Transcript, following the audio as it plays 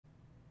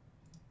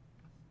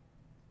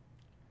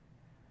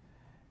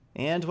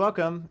And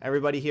welcome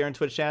everybody here in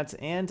Twitch chats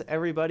and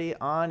everybody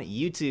on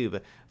YouTube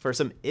for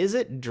some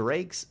Izzet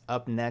Drakes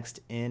up next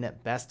in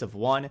Best of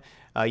One.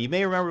 You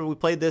may remember we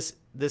played this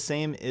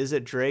same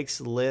Izzet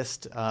Drakes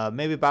list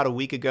maybe about a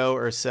week ago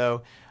or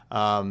so,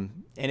 and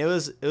it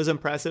was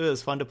impressive. It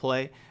was fun to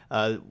play.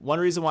 One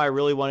reason why I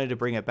really wanted to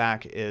bring it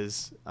back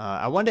is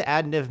I wanted to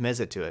add Niv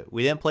Mizzet to it.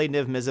 We didn't play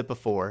Niv Mizzet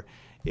before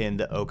in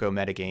the Oko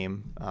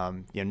metagame.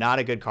 Not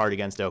a good card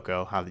against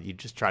Oko. How you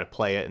just try to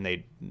play it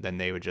and then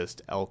they would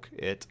just elk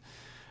it,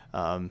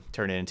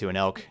 turn it into an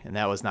elk, and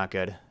that was not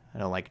good. I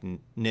don't like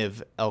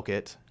Niv elk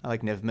it. I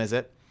like Niv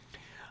Mizzet.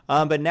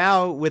 But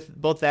now with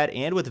both that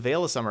and with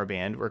Veil of Summer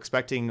Band, we're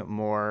expecting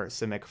more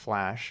Simic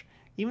Flash,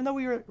 even though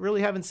we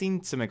really haven't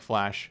seen Simic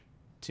Flash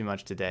too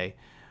much today.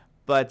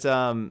 But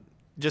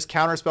just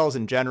counter spells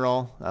in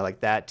general, like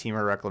that,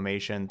 Temur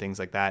Reclamation, things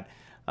like that.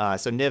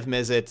 So Niv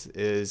Mizzet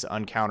is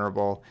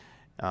uncounterable,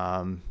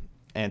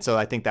 and so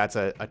I think that's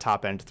a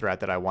top-end threat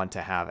that I want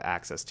to have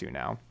access to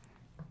now.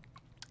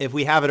 If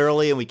we have it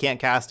early and we can't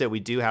cast it, we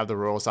do have the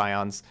Royal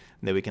Scions,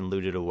 and then we can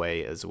loot it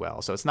away as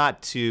well. So it's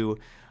not too,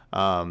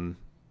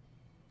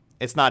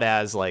 it's not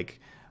as like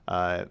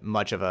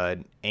much of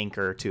an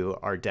anchor to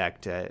our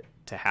deck to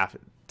have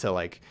to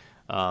like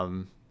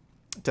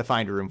to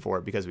find room for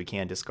it, because we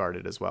can discard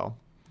it as well.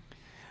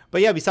 But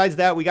yeah, besides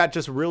that, we got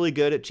just really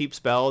good at cheap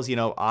spells,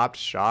 Opt,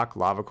 Shock,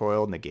 Lava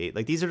Coil, Negate.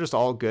 Like, these are just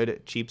all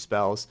good cheap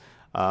spells.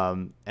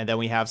 And then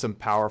we have some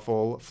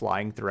powerful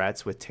flying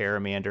threats with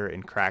Terramander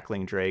and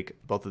Crackling Drake.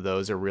 Both of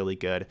those are really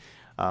good.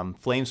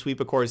 Flame Sweep,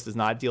 of course, does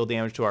not deal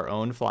damage to our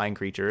own flying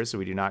creatures, so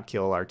we do not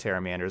kill our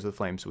Terramanders with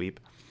Flame Sweep.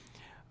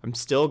 I'm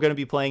still going to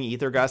be playing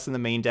Aether Gust in the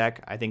main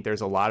deck. I think there's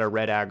a lot of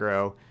red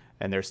aggro,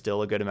 and there's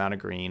still a good amount of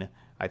green.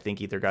 I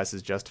think Aether Gust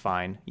is just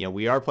fine.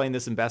 We are playing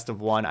this in Best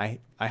of One. I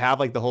have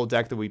like the whole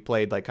deck that we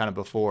played like kind of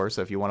before,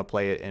 so if you want to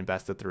play it in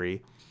Best of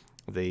Three,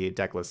 the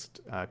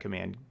Decklist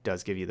command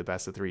does give you the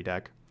Best of Three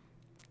deck.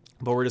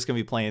 But we're just going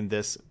to be playing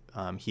this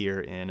here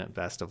in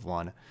Best of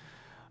One.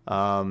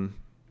 And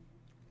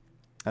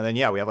then,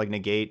 yeah, we have like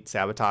Negate,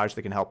 Sabotage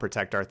that can help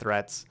protect our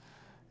threats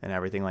and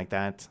everything like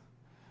that.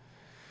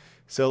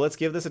 So let's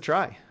give this a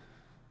try.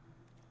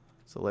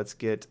 So let's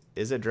get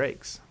Izzet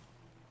Drakes.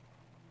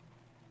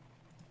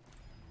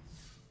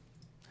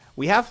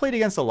 We have played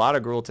against a lot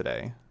of Gruul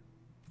today.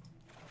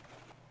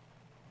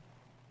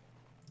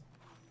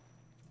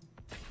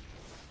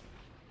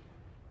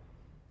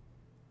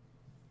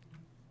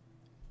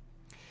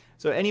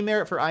 So any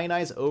merit for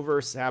Ionize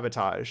over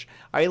Sabotage?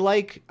 I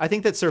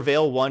think that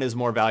Surveil 1 is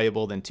more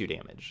valuable than 2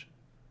 damage.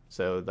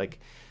 So like,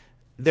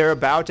 they're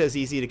about as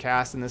easy to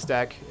cast in this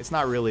deck. It's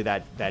not really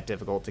that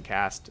difficult to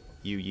cast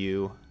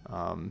UU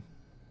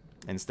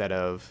instead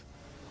of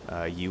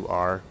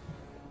UR.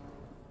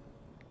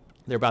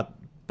 They're about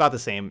the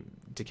same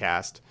to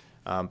cast,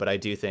 but I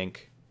do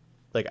think,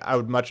 like, I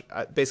would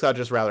basically I'd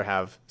just rather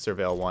have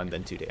Surveil 1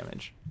 than 2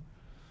 damage.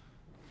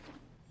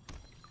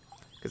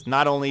 Because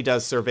not only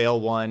does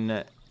Surveil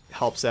 1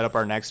 help set up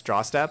our next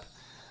draw step,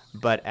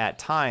 but at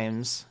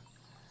times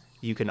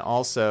you can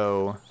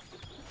also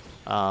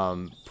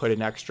put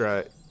an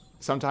extra,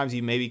 sometimes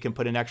you maybe can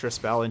put an extra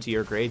spell into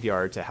your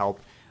graveyard to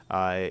help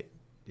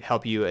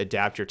you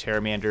adapt your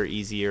Terramander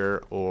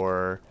easier,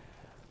 or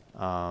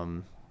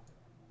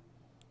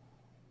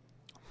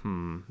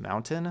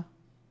Mountain?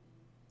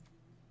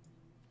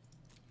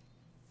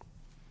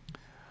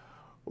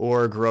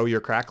 Or grow your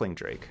Crackling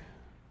Drake,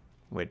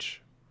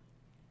 which,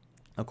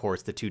 of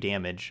course, the 2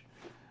 damage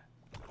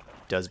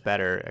does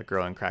better at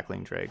growing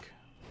Crackling Drake.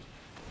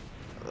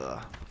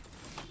 Ugh.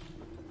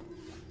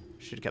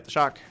 Should have kept the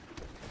shock.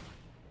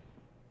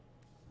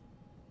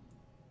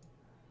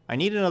 I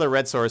need another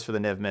red source for the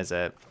Niv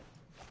Mizzet.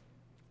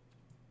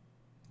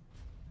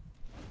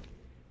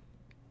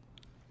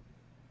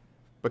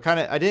 But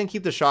kind of, I didn't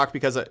keep the shock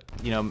because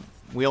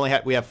we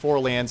have 4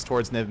 lands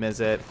towards Niv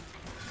Mizzet.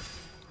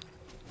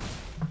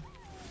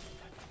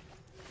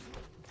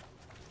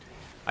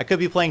 I could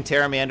be playing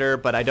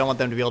Terramander, but I don't want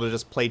them to be able to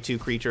just play 2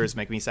 creatures,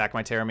 make me sack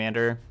my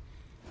Terramander.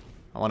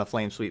 I want to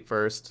Flame Sweep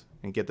first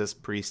and get this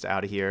priest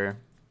out of here.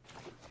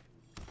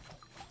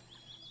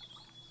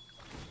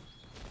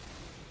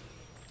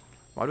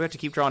 Why do we have to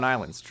keep drawing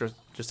islands?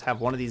 Just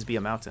have one of these be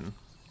a mountain.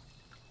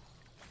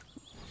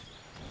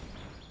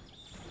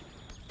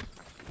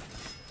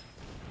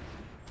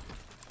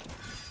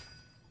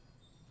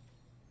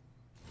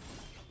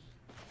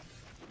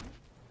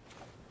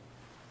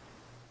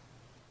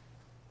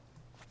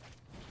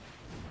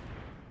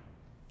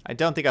 I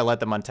don't think I let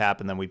them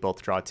untap and then we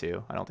both draw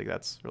 2. I don't think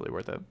that's really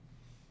worth it.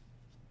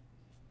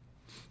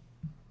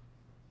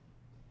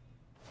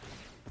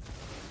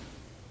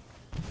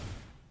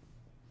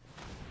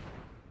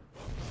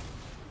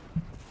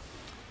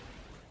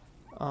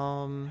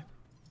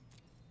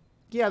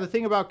 Yeah, the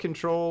thing about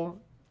control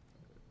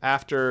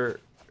after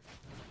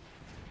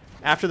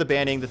the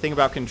banning, the thing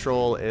about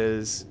control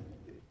is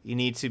you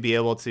need to be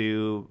able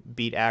to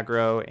beat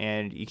aggro,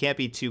 and you can't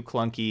be too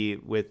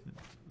clunky with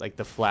like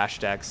the flash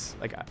decks.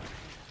 Like,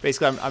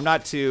 basically, I'm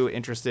not too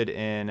interested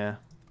in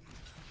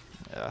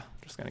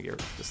just just gonna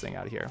get this thing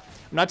out of here.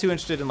 I'm not too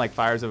interested in like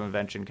Fires of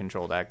Invention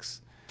control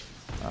decks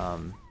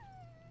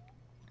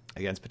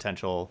against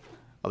potential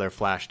other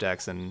flash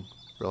decks and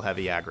real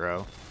heavy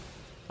aggro.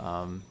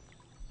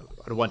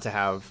 I'd want to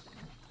have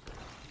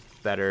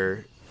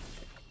better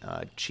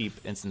cheap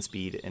instant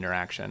speed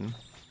interaction.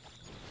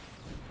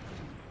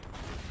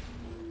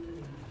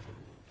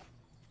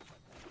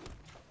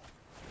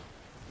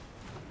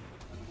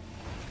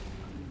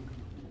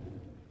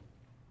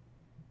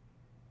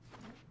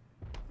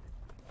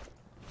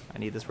 I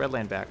need this red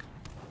land back.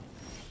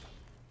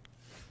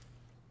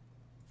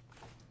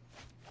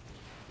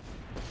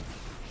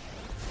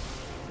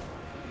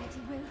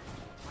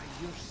 By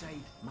your side,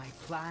 my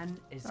plan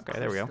is okay,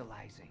 there we go.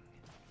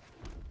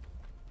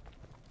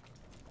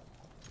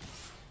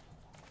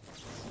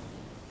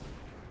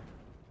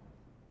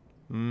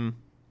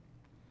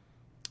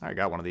 I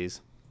got one of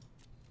these.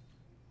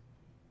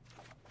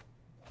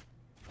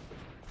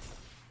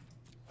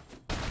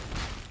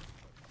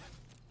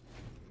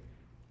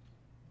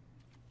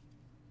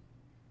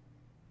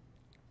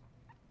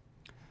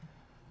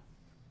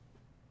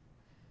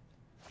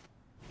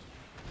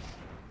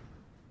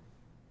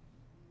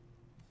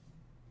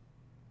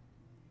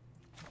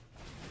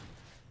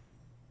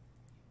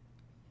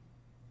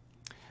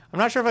 I'm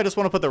not sure if I just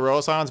want to put the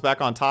Royal Scions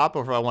back on top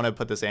or if I want to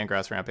put this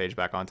Sandgrass Rampage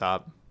back on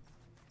top.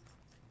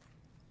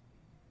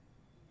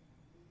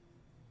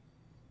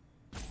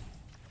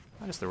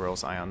 Not just the Royal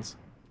Scions.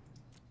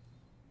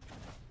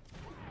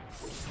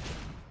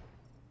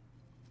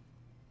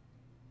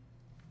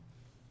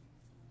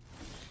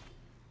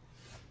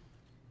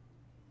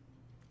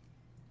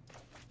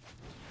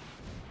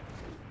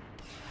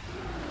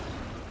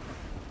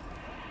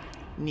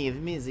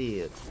 Niv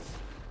Mythic.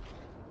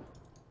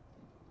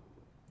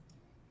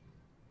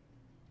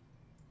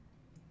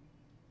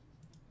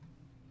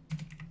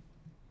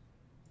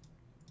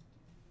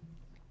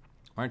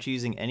 Aren't you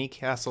using any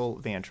Castle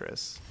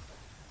Vantress?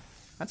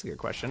 That's a good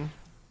question.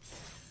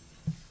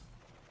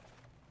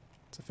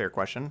 It's a fair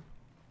question.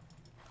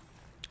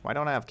 Why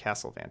don't I have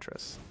Castle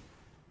Vantress?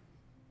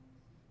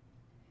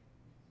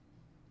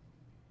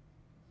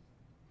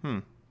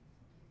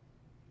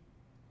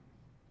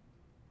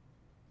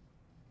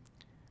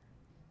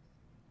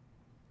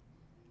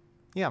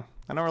 Yeah,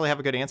 I don't really have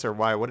a good answer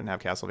why I wouldn't have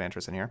Castle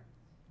Vantress in here.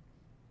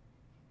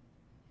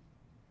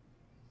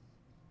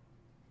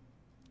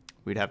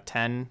 We'd have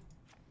 10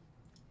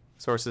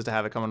 sources to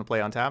have it come into play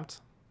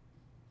untapped.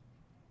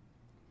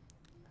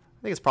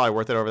 I think it's probably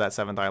worth it over that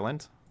 7th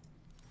island.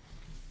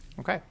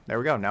 Okay, there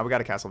we go. Now we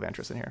got a Castle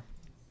Vantress in here.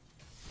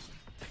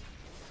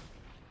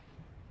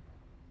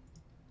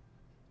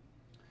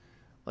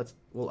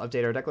 We'll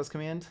update our Decklist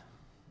command.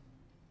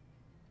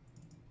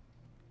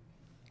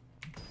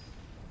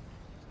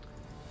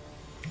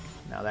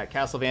 Now that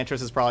Castle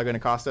Vantress is probably going to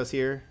cost us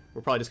here.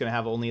 We're probably just going to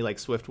have only like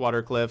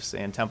Swiftwater Cliffs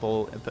and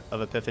Temple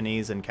of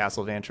Epiphanies and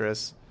Castle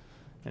Vantress,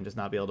 and just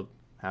not be able to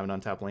have an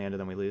untapped land, and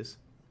then we lose.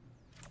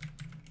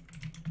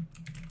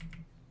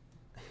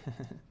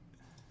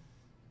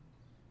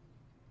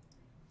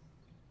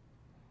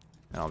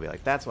 And I'll be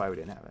like, that's why we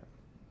didn't have it.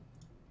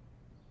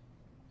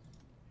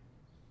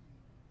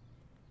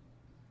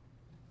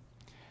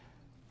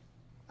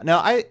 No,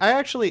 I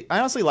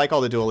honestly like all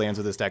the dual lands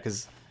with this deck,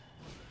 because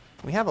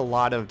we have a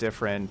lot of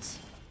different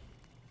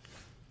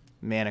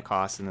mana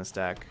costs in this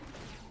deck.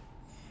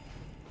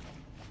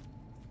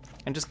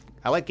 And just,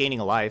 I like gaining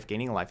a life.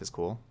 Gaining a life is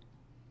cool.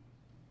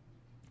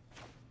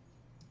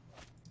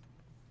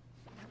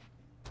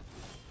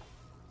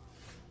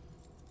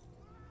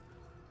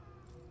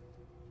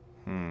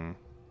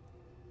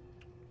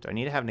 Do I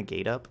need to have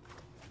negate up?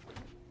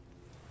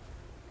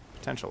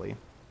 Potentially.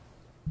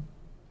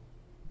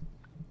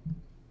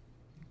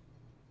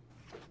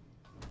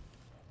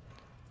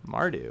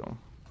 Mardu.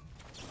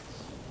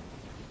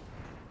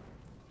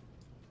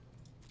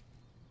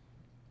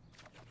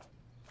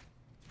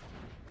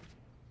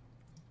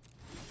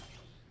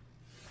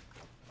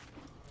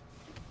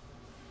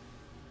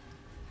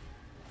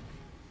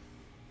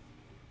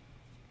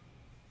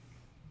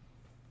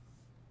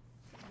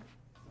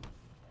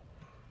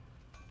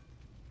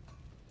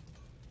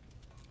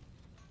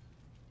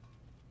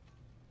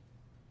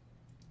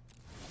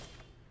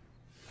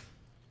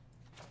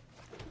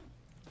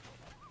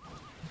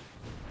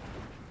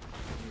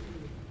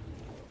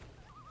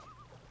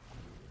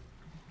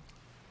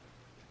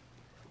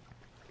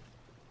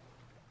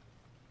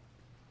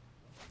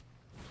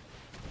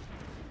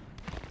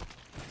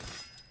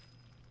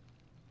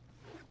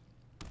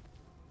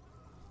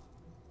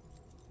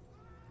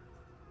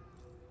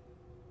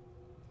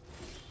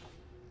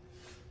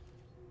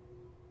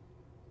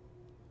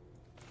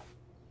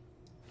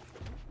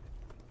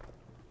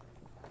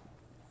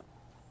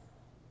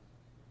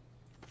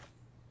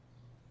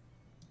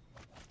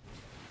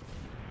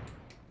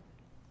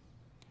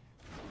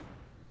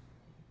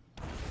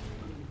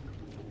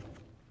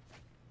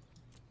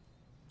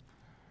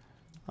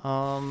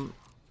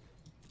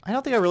 I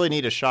don't think I really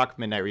need to shock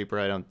Midnight Reaper,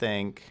 I don't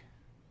think.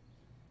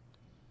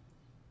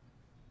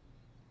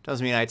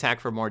 Doesn't mean I attack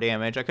for more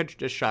damage. I could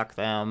just shock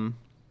them.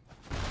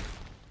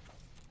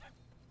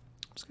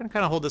 Just gonna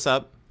kind of hold this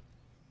up.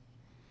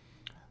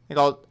 I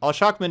think I'll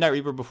shock Midnight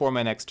Reaper before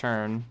my next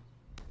turn.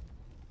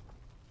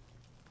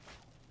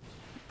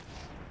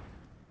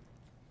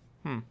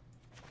 So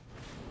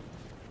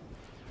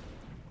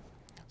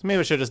maybe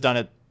I should have just done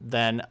it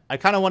then. I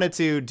kind of wanted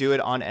to do it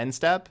on end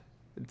step,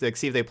 to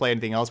see if they play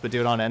anything else, but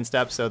do it on end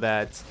step so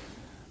that,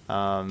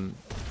 so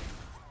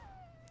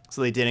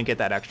they didn't get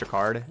that extra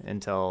card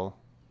until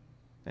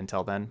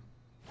then.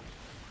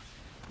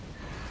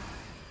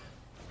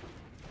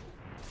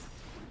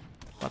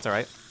 That's all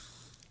right.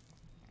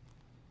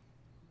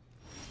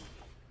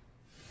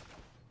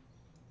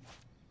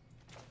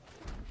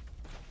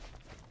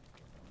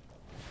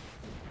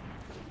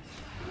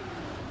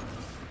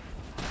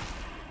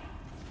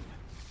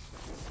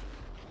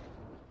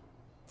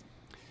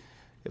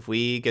 If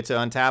we get to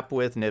untap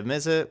with Niv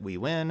Mizzet, we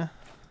win.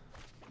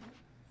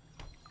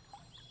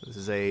 This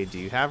is a do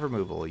you have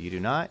removal? You do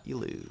not, you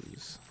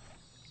lose.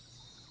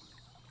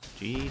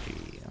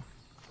 GG.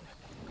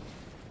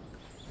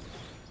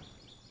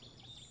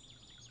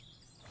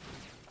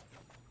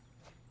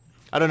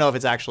 I don't know if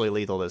it's actually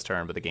lethal this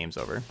turn, but the game's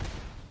over.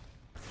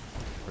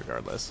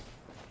 Regardless.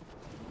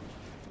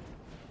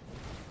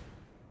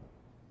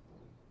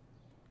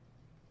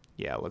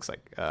 Yeah, it looks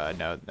like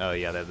no. Oh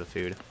yeah, they have the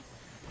food.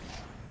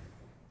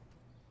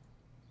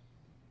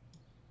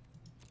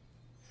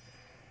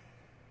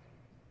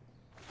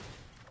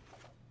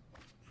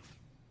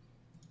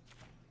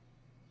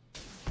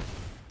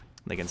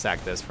 They can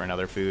sack this for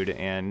another food,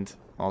 and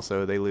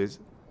also they lose.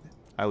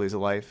 I lose a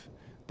life.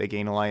 They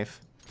gain a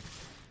life.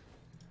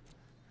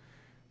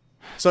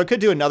 So I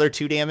could do another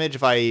 2 damage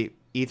if I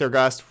Ether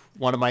Gust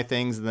one of my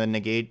things and then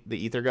negate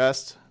the Ether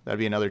Gust. That'd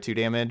be another 2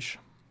 damage.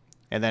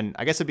 And then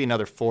I guess it'd be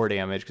another 4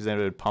 damage because then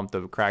it would pump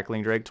the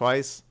Crackling Drake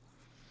twice.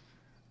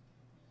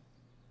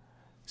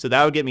 So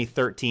that would get me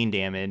 13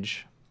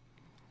 damage.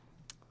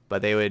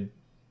 But they would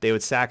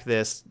sack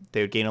this,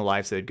 they would gain a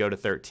life, so they'd go to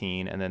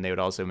 13, and then they would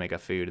also make a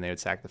food, and they would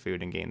sack the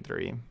food and gain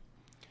 3. So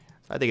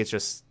I think it's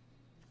just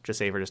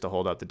safer just to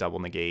hold up the double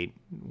negate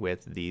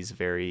with these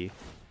very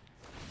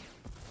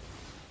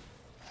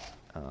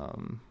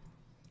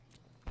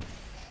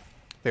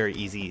very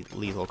easy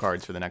lethal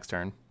cards for the next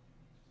turn.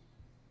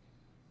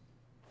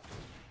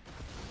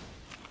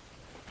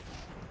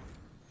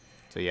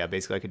 So yeah,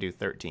 basically I could do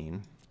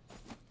 13.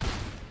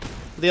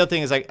 The other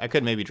thing is I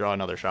could maybe draw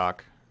another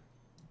shock.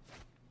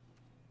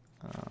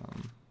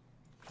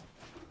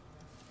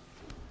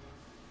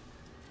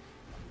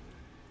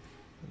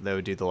 That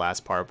would do the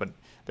last part, but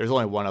there's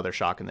only one other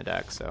shock in the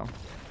deck, so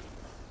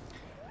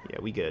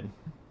yeah, we good.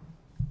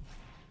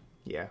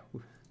 Yeah,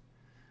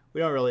 we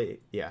don't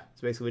really, yeah,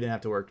 so basically we didn't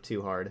have to work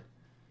too hard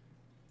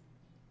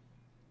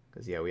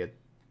because yeah, we had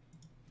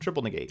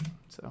triple negate.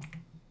 So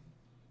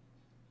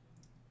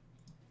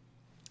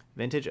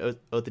vintage Oath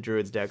of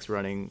Druids decks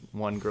running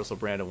 1 Gristle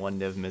Brand and 1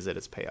 Niv Mizzet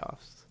as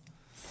payoffs.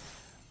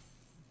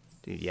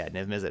 Dude, yeah,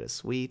 Niv Mizzet is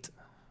sweet.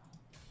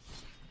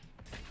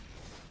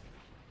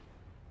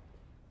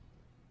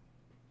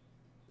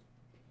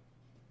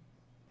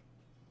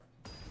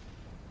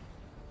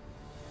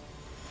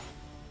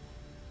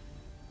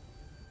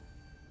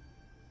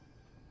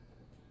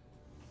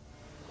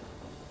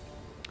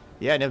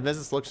 Yeah, Niv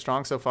Mizzet looks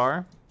strong so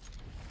far.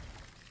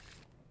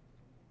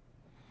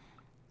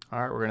 All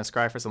right, we're going to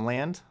scry for some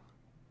land.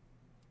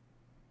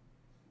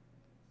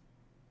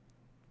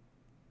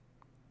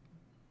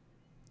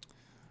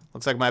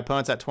 Looks like my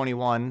opponent's at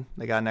 21.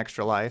 They got an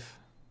extra life.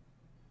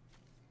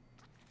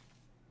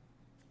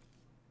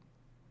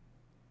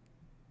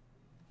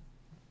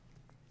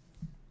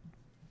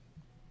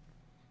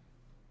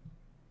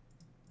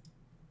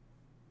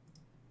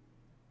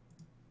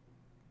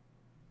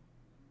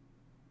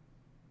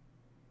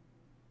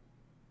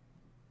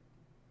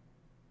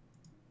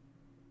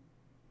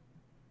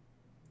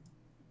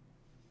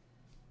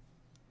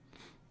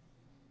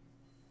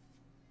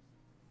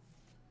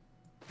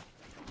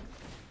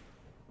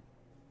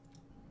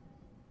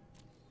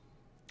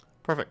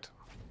 Perfect.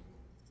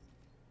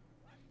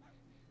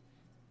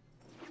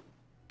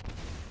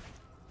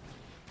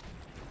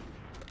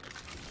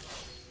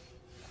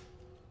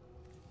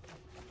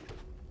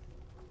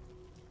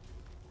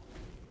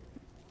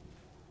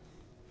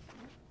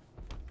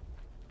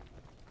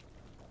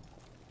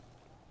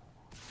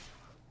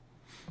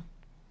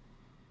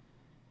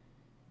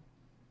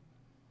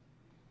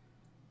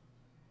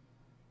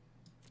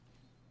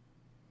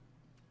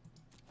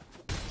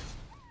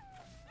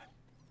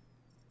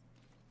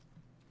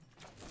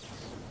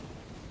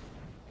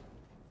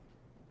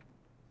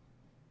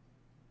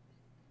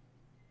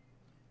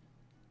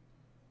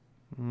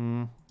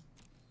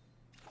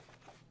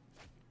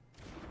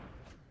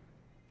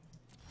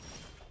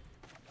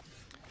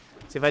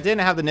 See, if I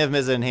didn't have the Niv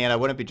Mizzet in hand, I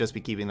wouldn't just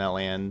be keeping that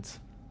land.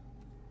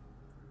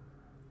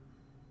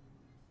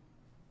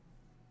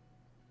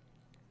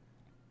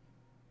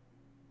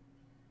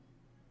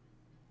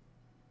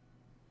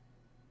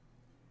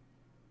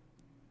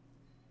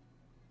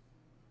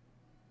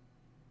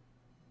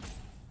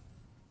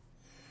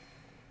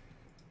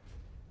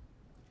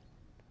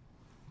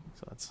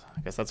 So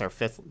I guess that's our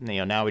fifth. You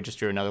know, now we just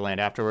drew another land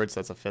afterwards. So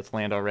that's a fifth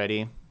land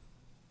already.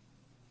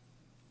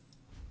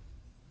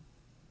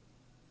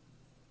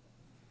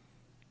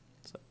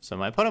 So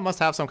my opponent must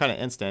have some kind of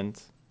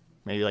instant,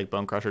 maybe like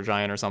Bone Crusher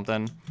Giant or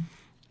something.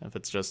 If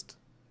it's just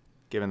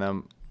giving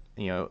them,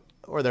 you know,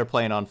 or they're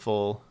playing on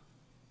full.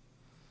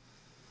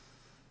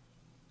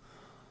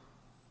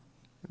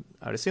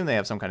 I would assume they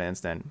have some kind of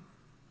instant.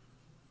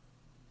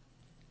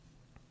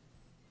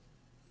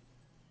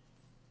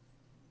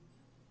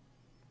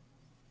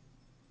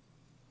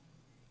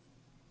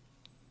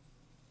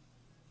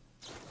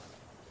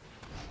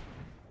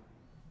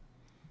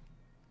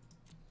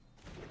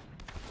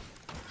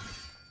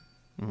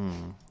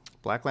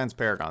 Blacklands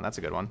Paragon, that's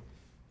a good one.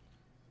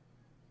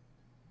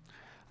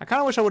 I kind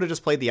of wish I would have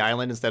just played the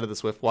island instead of the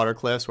Swiftwater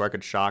Cliffs where I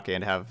could shock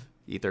and have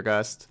Ether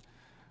Gust.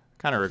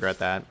 Kind of regret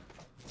that.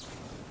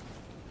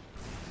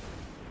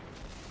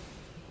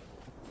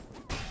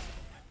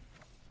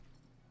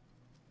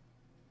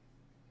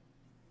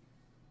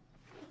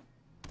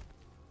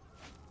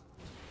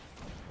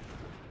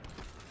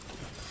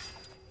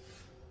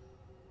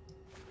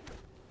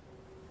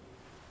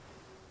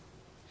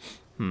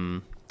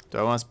 Do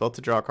I want us both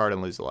to draw a card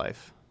and lose a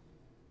life?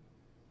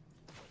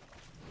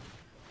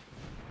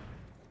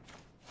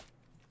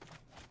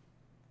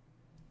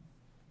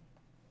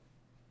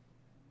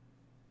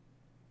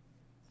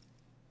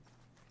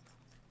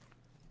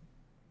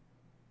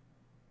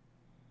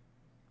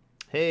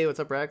 Hey, what's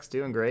up, Rex?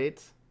 Doing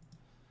great.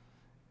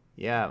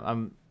 Yeah,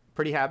 I'm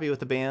pretty happy with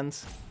the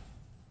bands.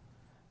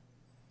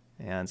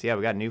 And so yeah,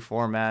 we got a new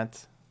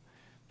format.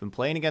 Been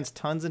playing against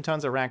tons and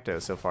tons of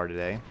Rakdos so far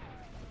today.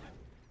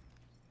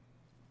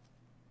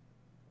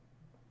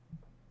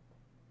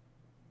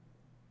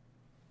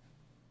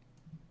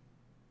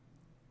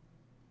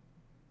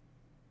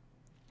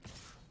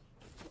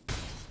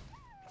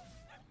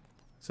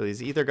 So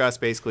these Ether Gusts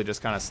basically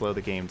just kind of slow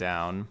the game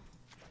down.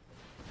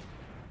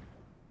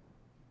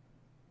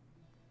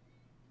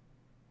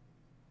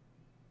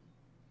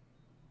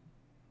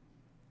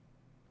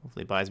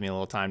 Hopefully it buys me a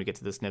little time to get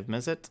to this Niv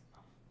Mizzet.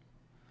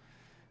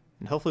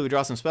 And hopefully we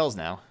draw some spells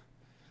now.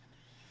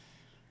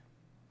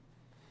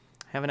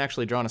 Haven't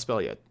actually drawn a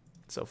spell yet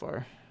so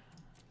far.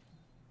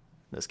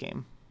 This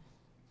game.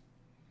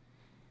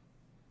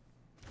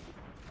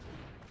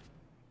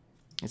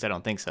 At least I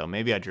don't think so.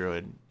 Maybe I drew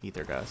an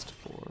Ether Gust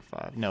 4 or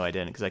 5. No, I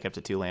didn't because I kept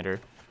a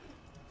 2-lander.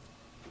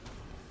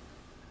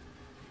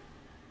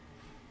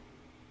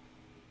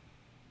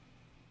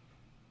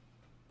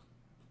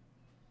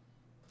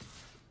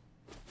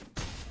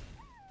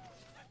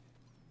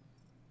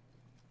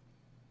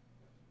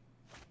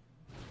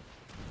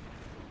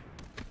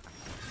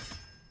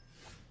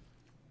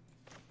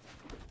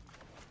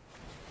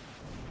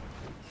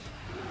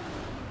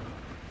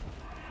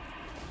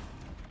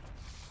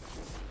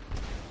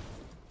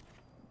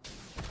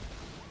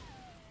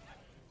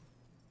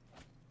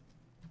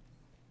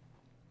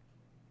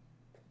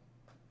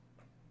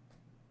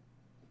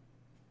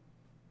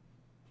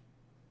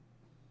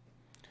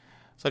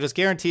 So I just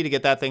guarantee to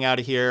get that thing out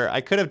of here. I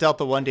could have dealt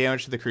the 1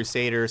 damage to the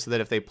Crusader so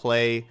that if they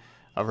play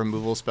a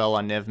removal spell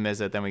on Niv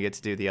Mizzet, then we get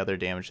to do the other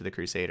damage to the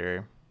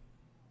Crusader.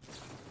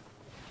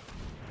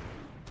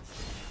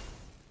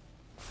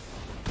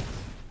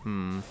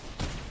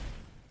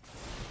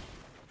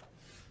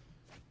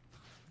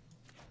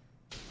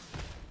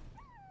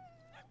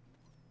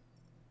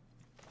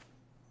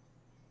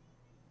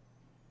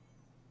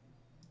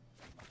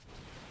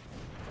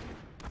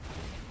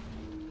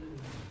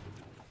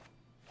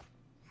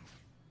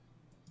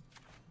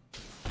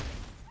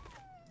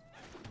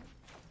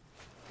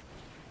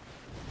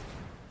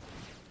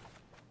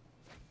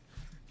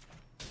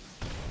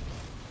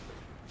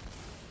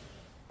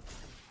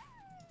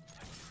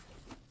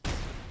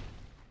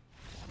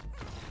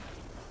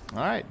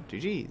 Alright,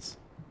 GG's.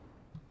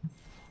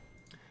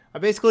 I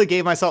basically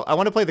gave myself... I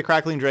want to play the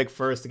Crackling Drake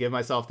first to give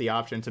myself the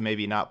option to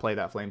maybe not play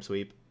that Flame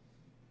Sweep.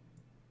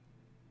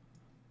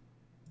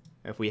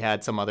 If we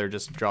had some other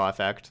just draw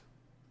effect.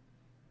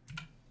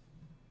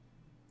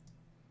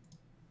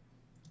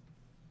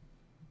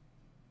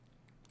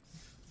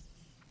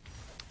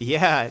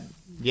 Yeah,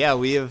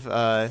 we have...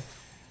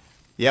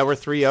 yeah, we're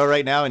 3-0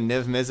 right now, and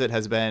Niv Mizzet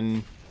has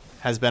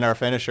been our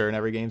finisher in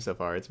every game so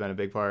far. It's been a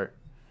big part.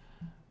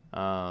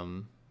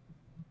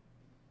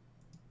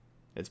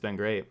 It's been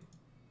great.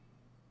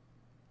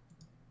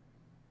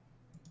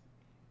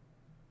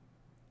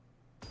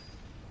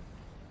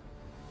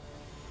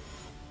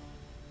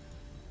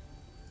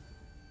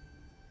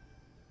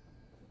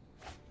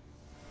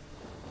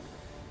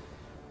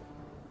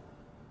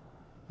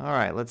 All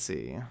right, let's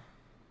see.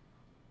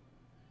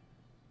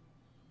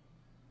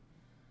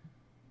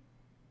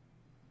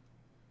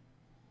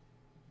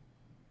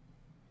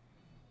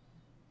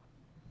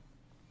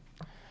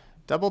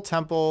 Double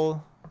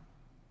Temple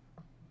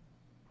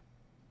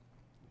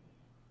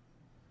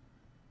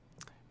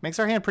makes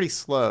our hand pretty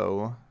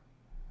slow.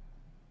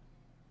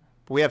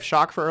 But we have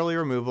Shock for early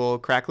removal,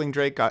 Crackling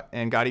Drake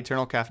and God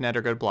Eternal Caffeinated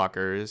are good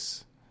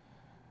blockers.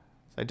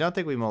 So I don't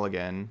think we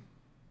mulligan.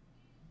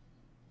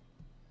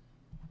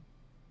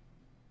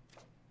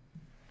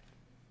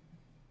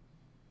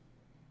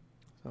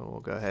 So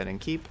we'll go ahead and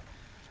keep.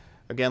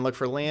 Again, look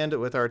for land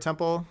with our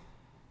temple.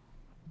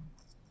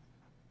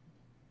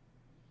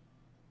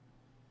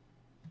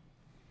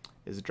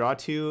 Is draw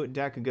 2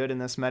 deck good in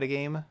this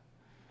metagame?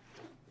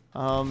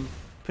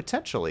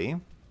 Potentially.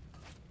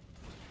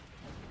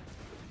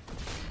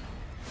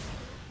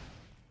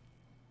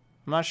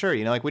 I'm not sure,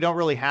 you know, like we don't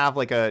really have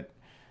like a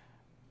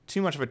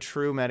too much of a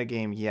true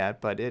metagame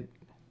yet, but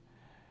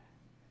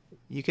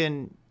you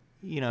can,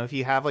 you know, if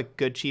you have like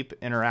good cheap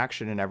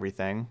interaction and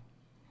everything,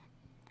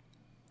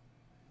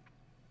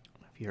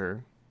 if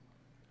you're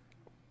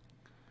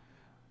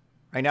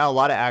right now a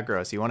lot of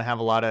aggro, so you want to have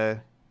a lot of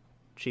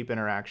cheap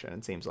interaction,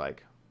 it seems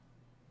like.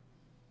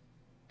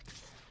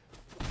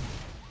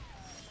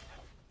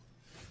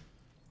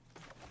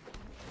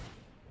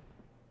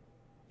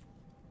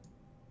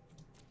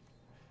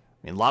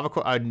 I mean, Lava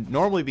Coil, I'd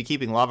normally be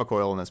keeping Lava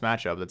Coil in this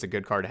matchup. That's a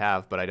good card to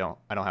have, but I don't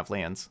have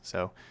lands,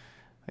 so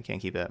I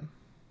can't keep it.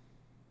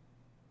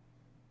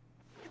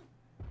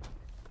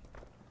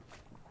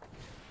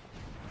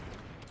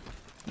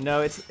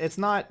 No, it's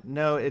not.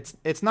 No,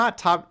 it's not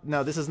top.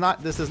 No, this does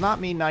not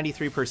mean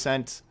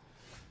 93%,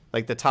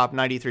 like the top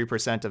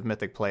 93% of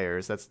Mythic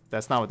players.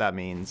 That's not what that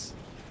means.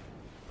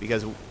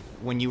 Because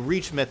when you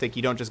reach Mythic,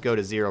 you don't just go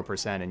to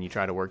 0% and you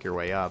try to work your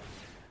way up.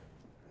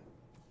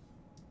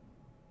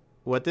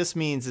 What this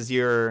means is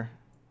you're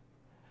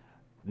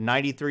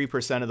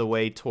 93% of the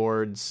way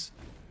towards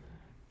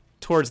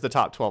the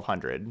top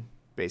 1200,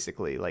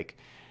 basically. Like,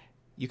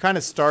 you kind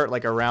of start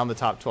like around the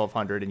top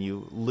 1200 and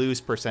you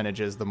lose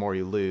percentages the more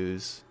you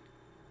lose.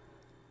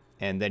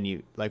 And then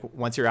you, like,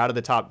 once you're out of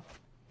the top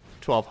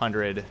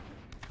 1200,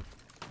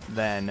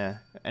 then,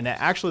 and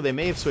actually they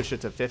may have switched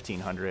it to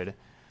 1500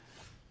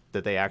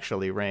 that they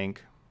actually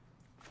rank.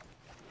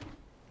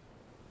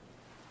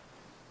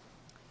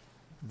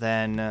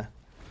 Then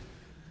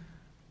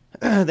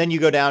then you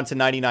go down to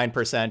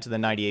 99% to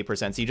then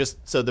 98%.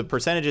 So the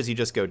percentages you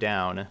just go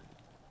down.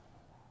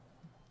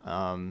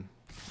 But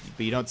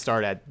you don't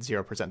start at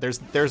 0%.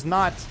 There's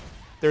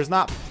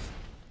not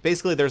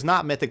basically there's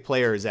not Mythic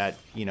players at,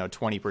 you know,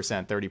 20%,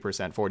 30%,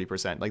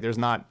 40%. Like, there's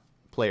not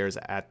players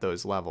at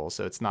those levels.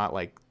 So it's not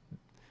like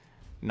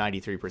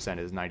 93%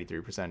 is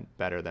 93%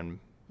 better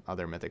than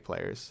other Mythic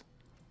players.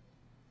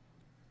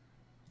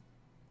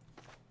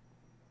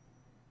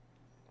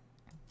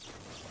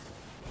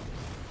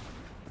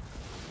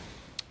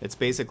 It's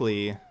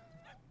basically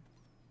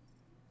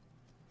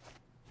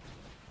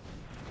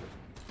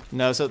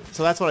no, so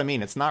that's what I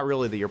mean. It's not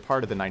really that you're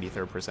part of the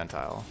 93rd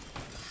percentile.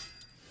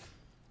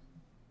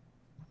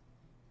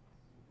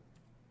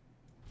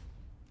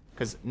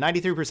 Because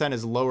 93%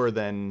 is lower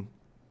than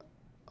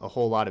a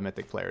whole lot of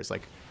Mythic players.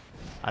 Like,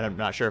 I'm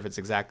not sure if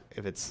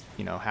it's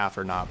you know, half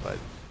or not, but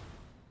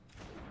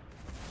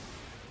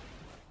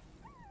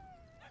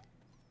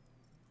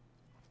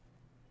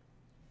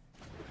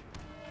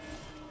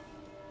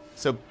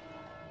so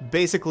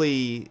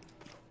basically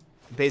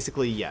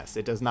yes,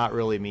 it does not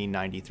really mean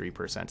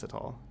 93% at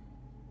all.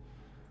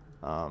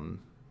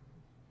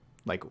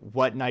 Like,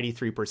 what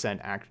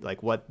 93%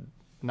 like what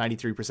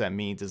 93%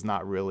 means is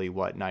not really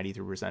what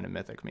 93% of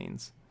Mythic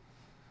means.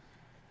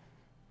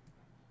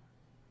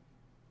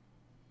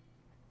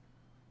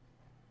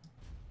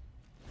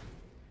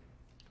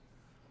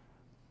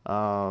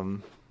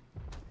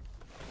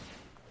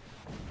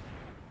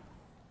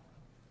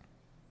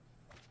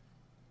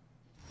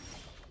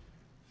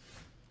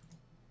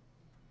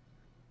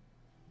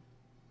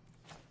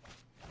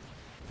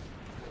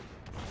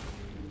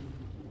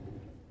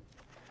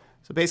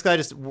 So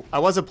basically, I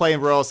wasn't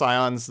playing Royal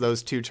Scions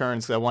those 2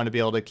 turns because I wanted to be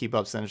able to keep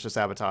up Sinister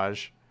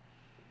Sabotage.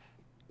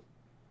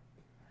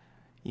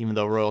 Even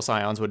though Royal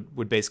Scions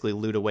would basically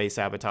loot away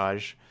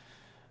Sabotage.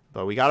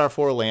 But we got our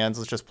 4 lands.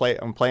 Let's just play.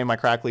 I'm playing my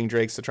Crackling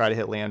Drakes to try to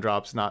hit land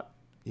drops. Not,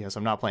 you know, so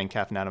I'm not playing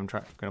Kefnet. I'm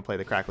going to play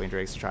the Crackling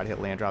Drakes to try to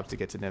hit land drops to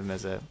get to Niv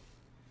Mizzet.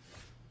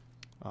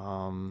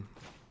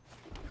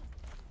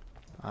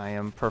 I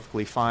am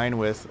perfectly fine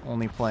with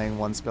only playing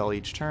 1 spell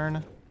each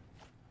turn.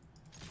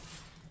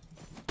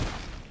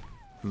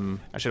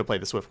 I should have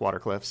played the Swift Water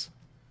Cliffs.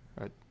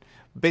 Right.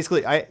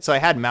 Basically, I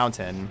had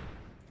Mountain.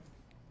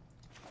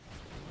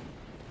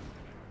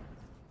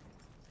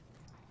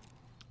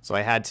 So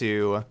I had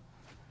to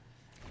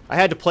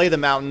play the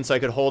Mountain so I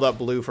could hold up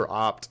blue for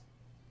Opt.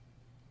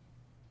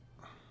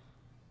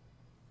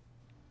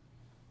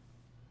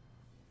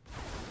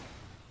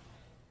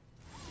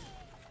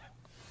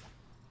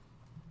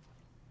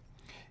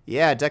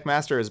 Yeah,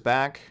 Deckmaster is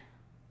back.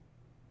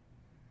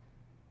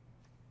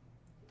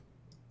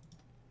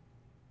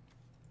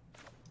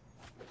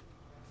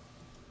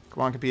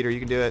 Come on, computer, you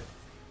can do it.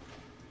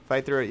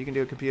 Fight through it, you can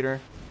do it,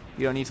 computer.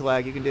 You don't need to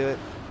lag, you can do it.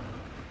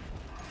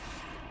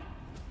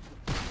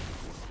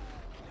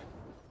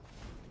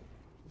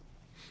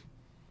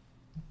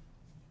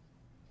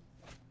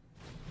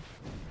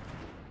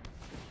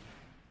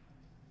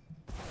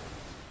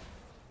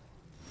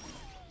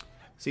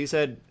 So you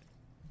said,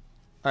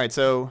 all right,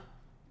 so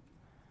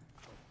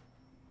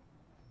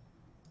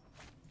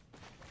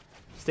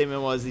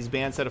Statement was, these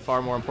bans set a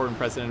far more important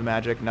precedent in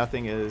Magic.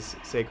 Nothing is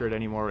sacred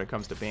anymore when it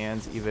comes to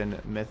bans. Even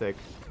Mythic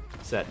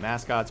set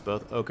mascots,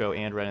 both Oko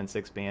and Ren and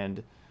 6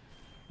 banned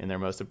in their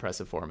most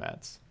impressive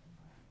formats.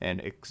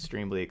 And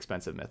extremely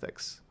expensive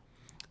Mythics.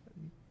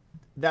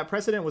 That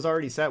precedent was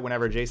already set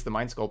whenever Jace the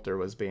Mind Sculptor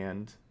was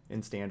banned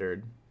in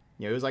Standard.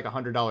 You know, it was like a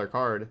 $100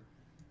 card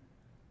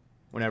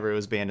whenever it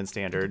was banned in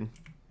Standard.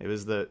 It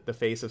was the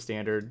face of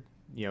Standard,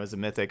 you know, as a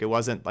Mythic. It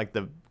wasn't like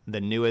the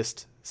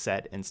newest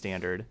set in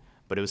Standard.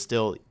 But it was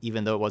still,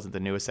 even though it wasn't the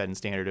newest set in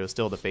Standard, it was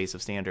still the face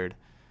of Standard.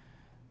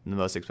 And the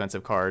most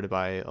expensive card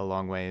by a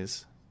long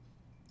ways.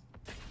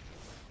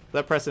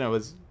 That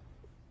precedent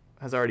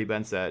has already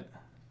been set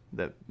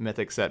that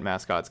Mythic set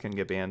mascots can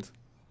get banned.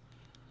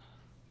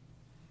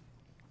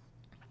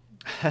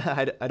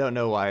 I don't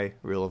know why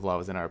Rule of Law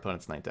was in our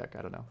opponent's night deck.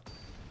 I don't know.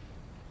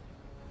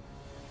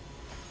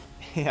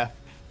 Yeah,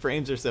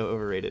 frames are so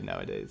overrated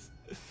nowadays.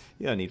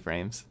 You don't need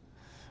frames.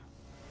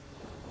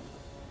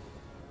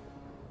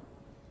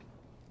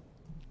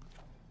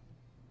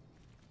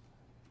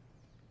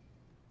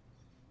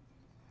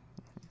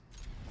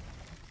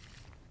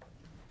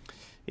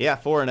 Yeah,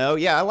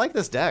 4-0. Yeah, I like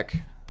this deck.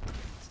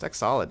 This deck's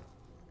solid.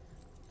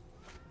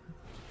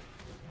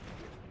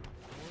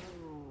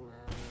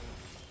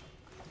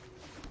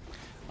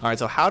 Alright,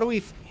 so how do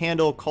we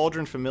handle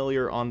Cauldron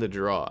Familiar on the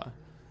draw?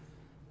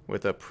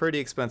 With a pretty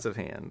expensive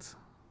hand.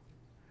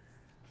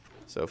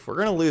 So if we're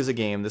going to lose a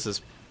game, this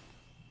is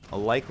a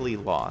likely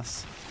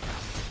loss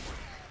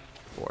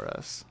for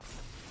us.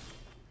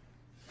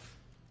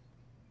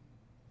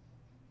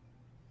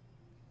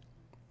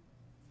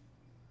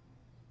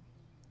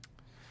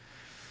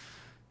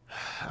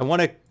 I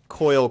want to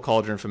coil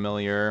Cauldron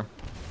Familiar.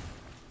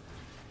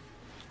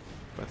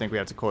 I think we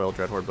have to coil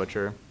Dreadhorde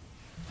Butcher.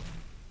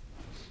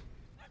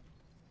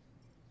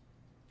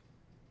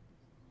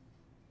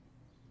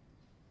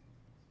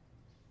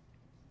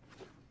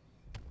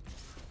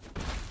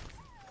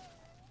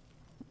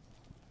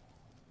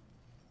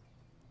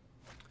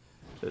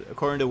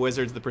 According to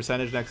Wizards, the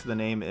percentage next to the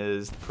name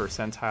is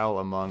percentile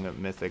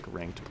among Mythic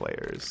ranked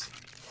players.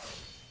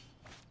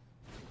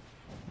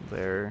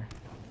 They're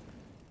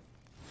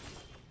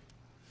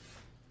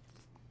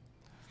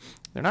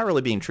not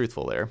really being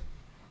truthful there.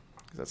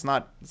 That's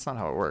not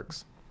how it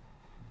works.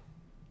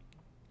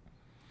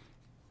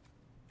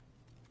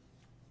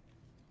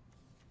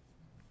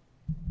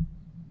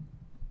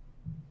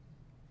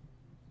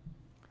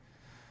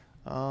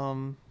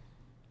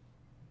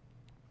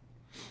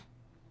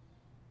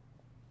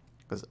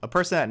 Because a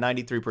person at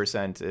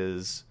 93%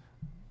 is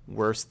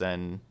worse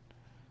than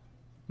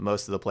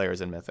most of the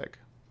players in Mythic.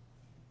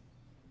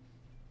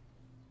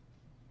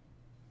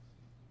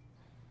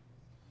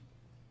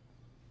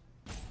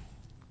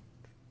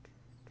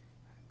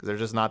 Because there's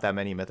just not that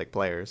many Mythic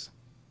players.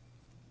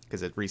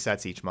 Because it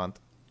resets each month.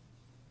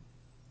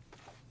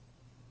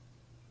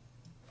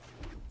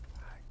 I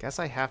guess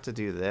I have to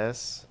do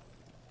this.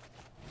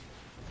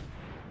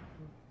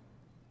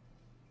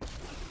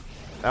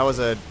 That was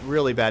a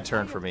really bad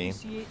turn for me.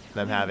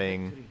 Them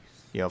having,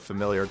 you know,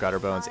 Familiar,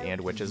 Gutterbones,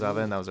 and Witch's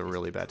Oven. That was a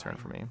really bad turn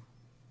for me.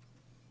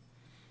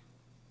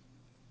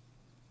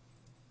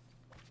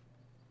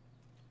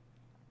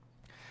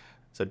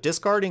 So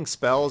discarding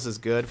spells is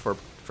good for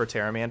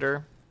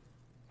Terramander.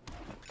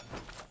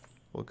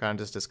 We'll kind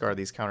of just discard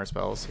these counter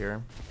spells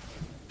here.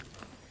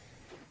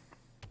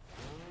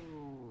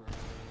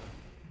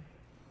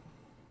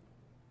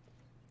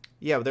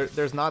 Yeah,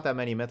 there's not that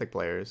many Mythic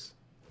players.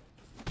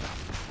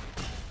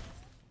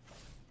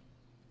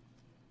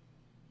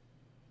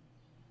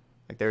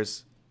 Like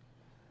there's...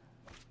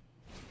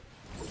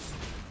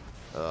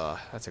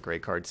 that's a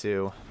great card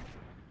too.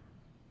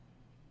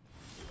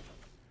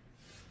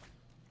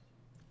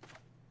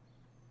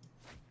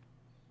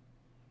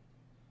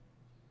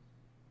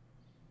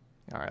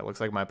 Alright,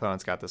 looks like my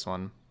opponent's got this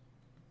one.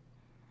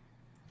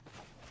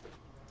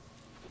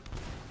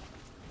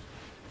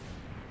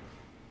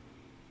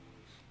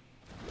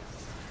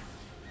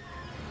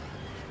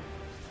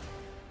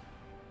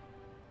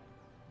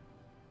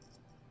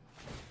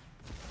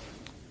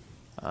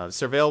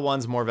 Surveil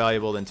 1's more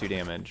valuable than 2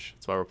 damage.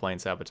 That's why we're playing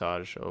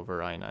Sabotage over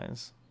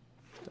Ionize.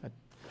 I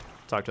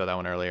talked about that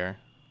one earlier.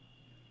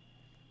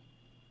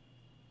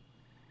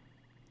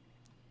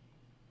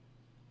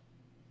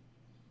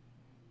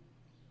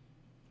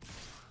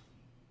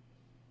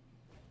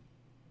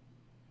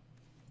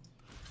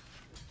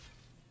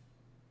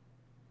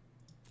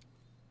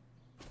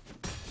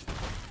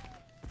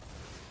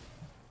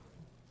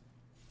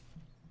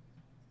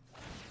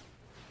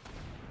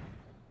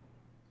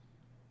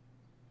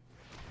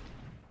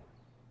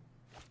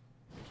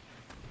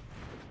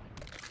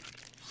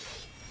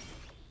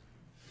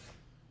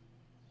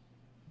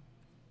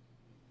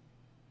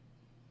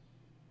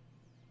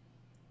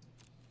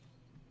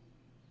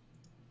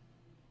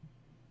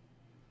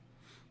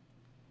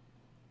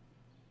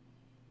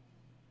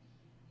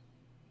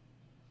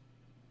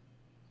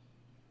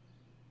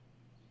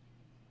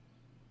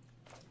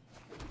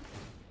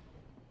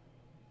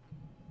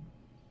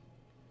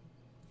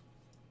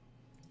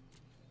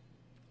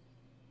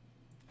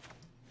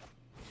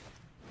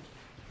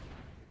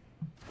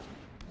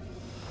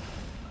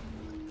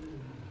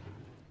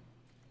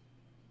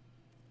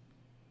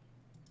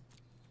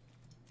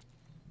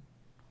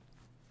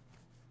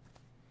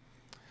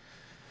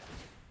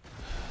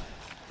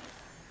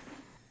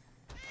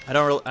 I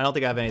don't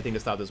think I have anything to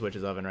stop this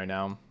witch's oven right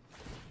now.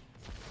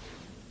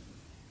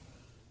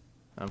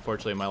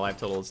 Unfortunately, my life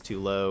total is too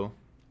low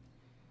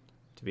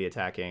to be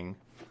attacking.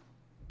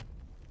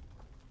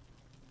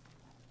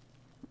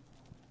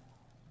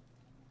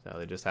 So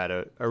they just had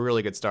a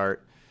really good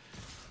start.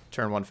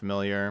 Turn 1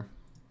 familiar.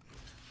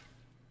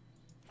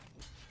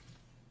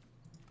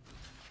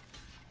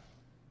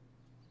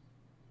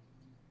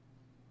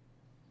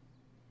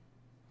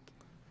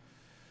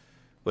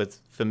 With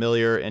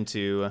familiar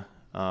into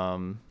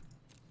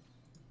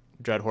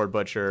Dreadhorde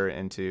Butcher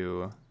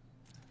into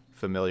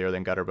familiar,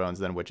 then Gutter Bones,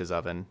 then Witch's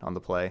Oven on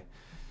the play.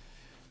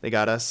 They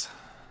got us.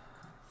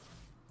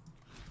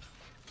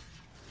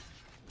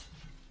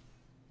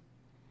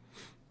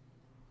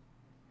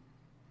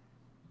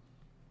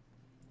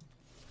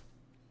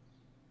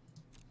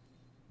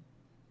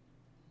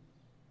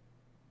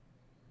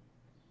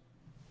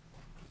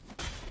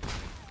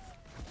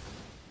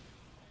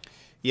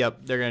 Yep,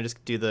 they're gonna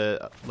just do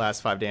the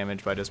last 5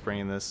 damage by just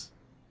bringing this.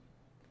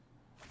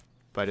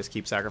 By just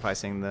keep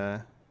sacrificing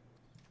the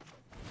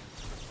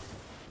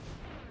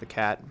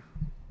cat.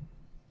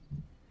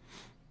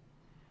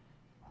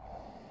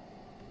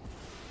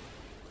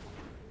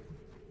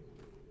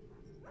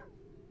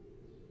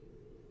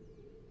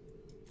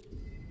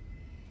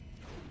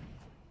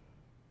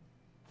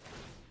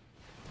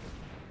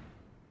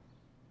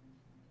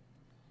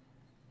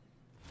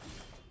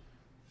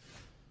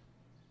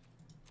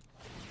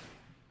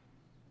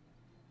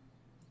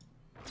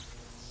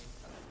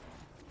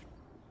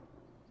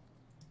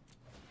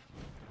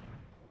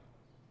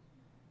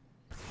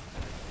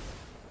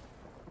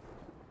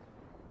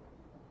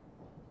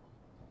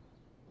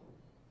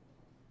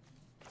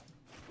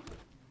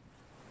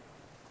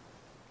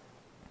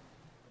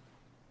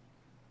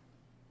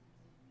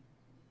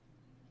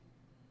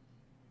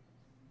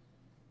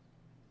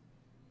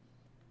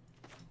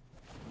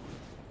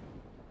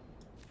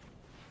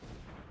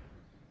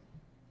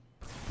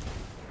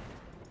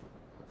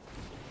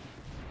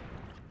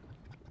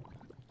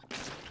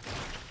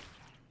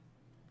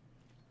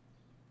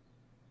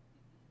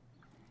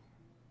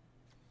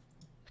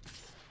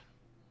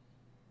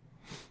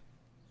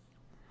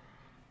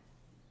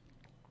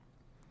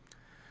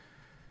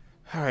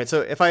 All right,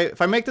 so if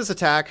I make this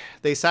attack,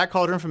 they sack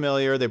Cauldron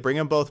Familiar, they bring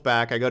them both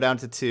back. I go down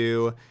to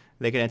 2.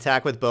 They can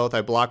attack with both.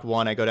 I block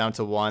 1. I go down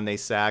to 1. They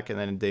sack, and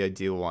then they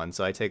do 1.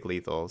 So I take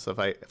lethal. So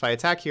if I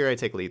attack here, I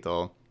take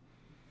lethal.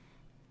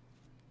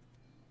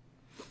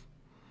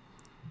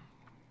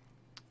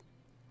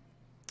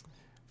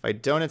 If I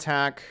don't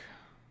attack,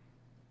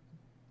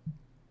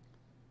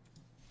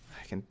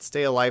 I can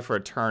stay alive for a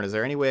turn. Is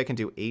there any way I can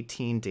do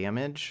 18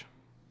 damage?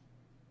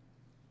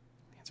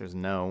 The answer is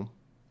no.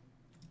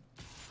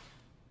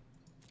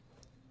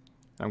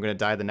 I'm going to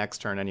die the next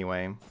turn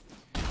anyway.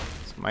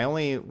 So my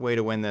only way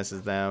to win this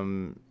is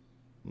them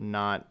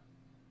not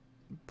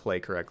play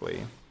correctly.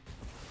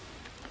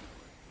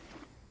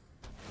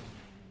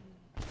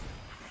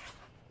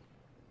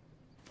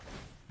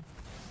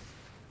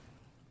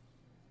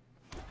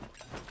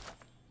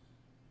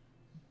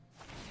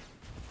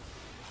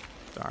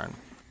 Darn.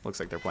 Looks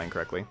like they're playing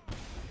correctly.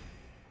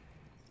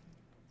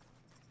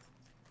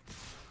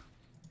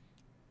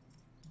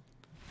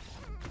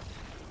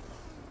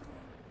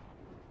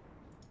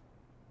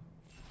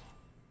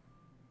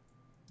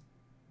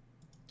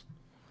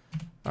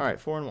 All right,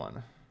 4 and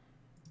 1.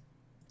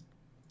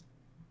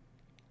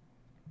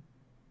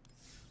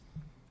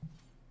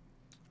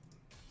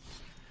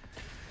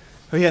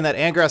 Oh yeah, and that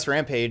Angrass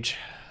Rampage,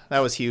 that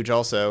was huge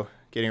also,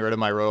 getting rid of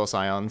my Royal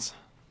Scions.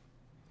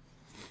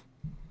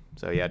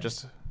 So yeah,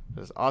 just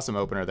awesome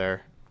opener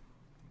there.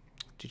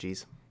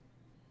 GG's.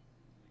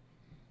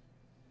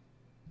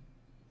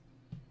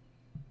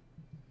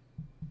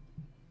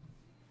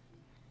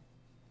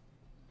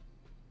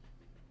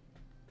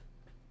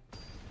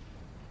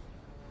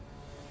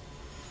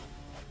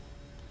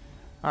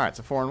 All right,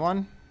 so 4 and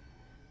 1.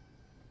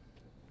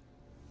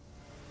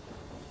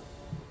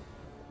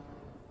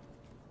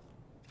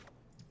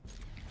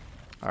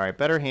 All right,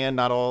 better hand,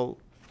 not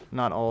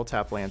all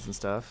tap lands and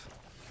stuff.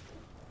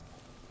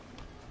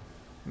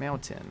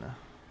 Mountain.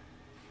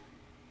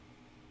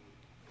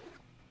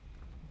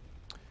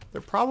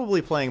 They're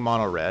probably playing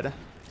mono red.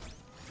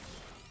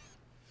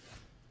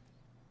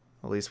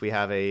 At least we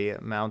have a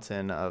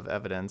mountain of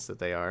evidence that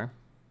they are.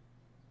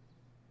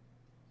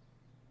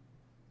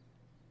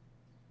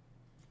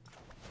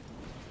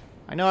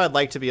 I know I'd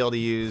like to be able to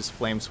use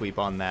Flame Sweep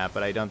on that,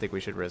 but I don't think we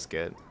should risk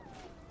it.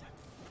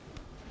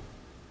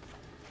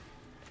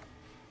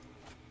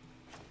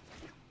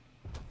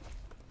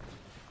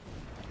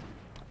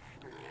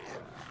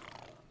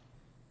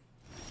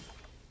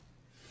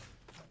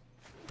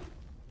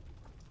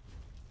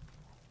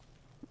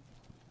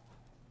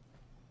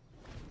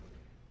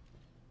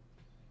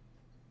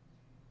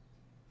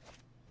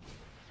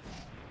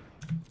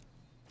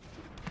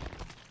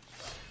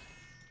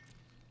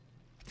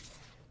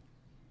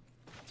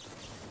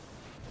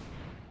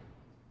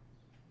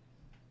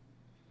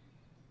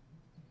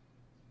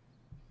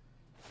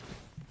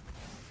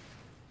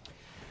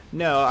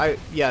 No,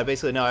 yeah,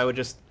 basically no. I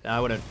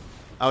wouldn't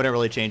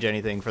really change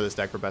anything for this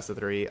deck for best of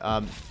 3.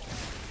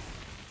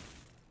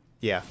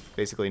 Yeah,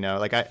 basically no.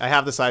 Like I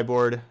have the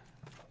sideboard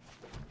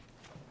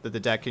that the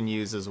deck can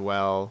use as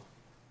well.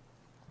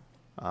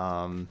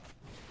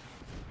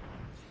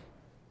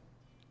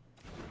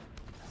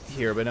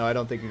 Here, but no, I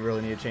don't think you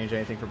really need to change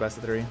anything for best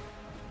of 3.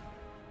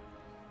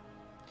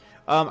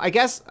 I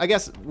guess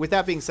with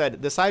that being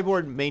said, the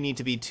sideboard may need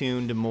to be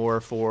tuned more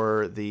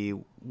for the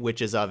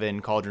Witch's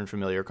Oven Cauldron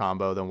Familiar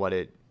combo than what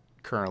it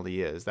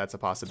currently is. That's a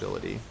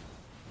possibility.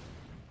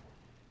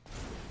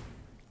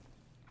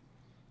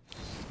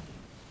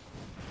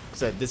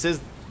 So this is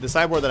the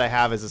sideboard that I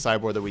have is a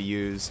sideboard that we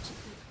used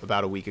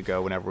about a week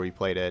ago whenever we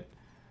played it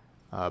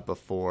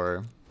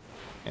before,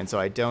 and so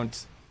I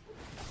don't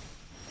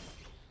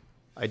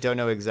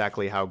know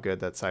exactly how good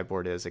that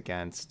sideboard is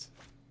against,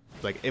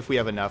 like, if we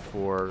have enough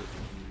for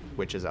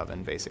Witch's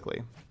Oven,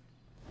 basically.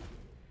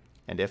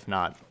 And if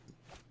not,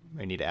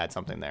 we need to add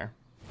something there.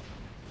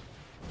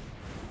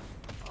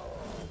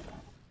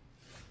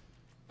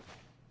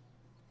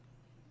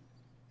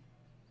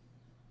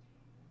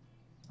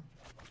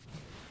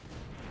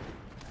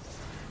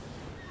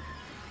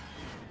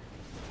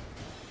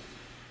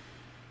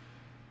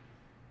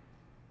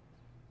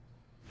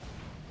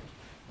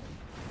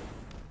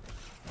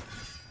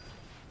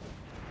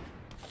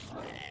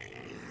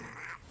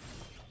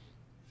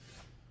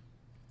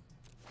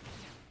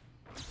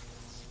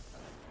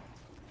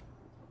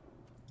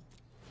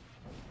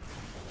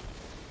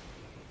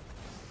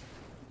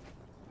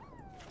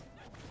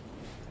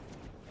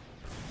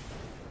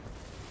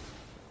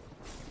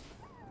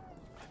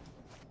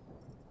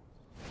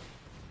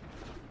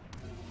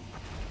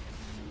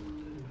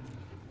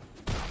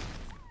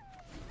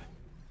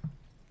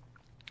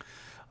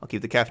 I'll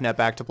keep the Kefnet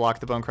back to block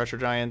the Bone Crusher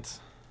Giant.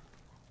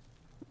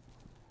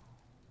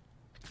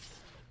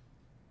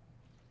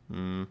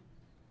 I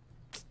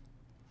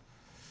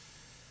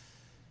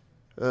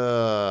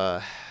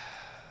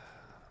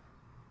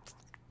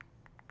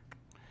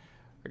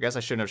guess I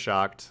shouldn't have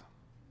shocked.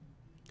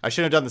 I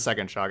shouldn't have done the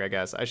second shock, I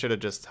guess. I should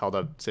have just held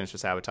up Sinister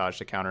Sabotage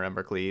to counter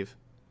Ember Cleave.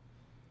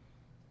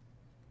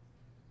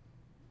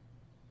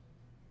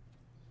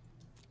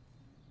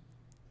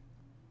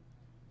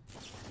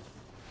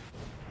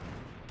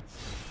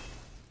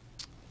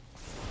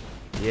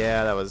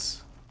 Yeah, that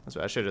was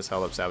I should have just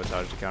held up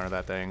Sabotage to counter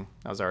that thing.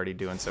 I was already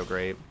doing so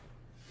great.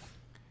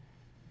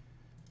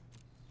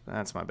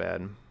 That's my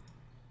bad.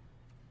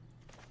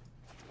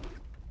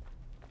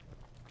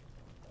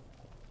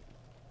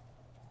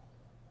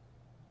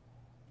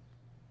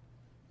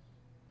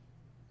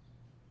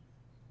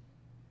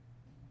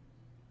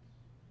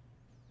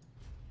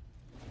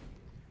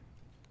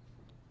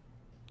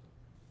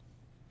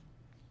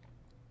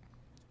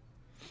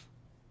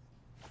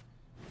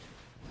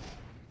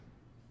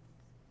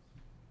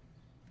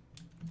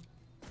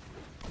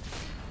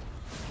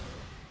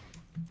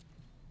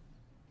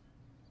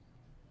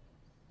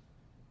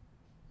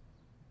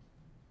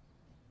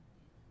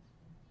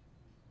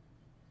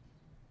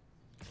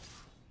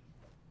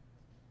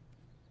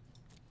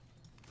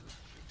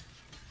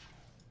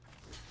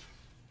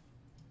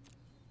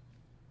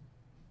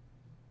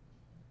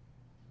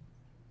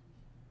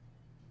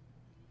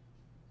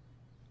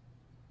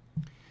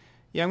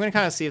 Yeah, I'm going to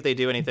kind of see if they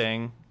do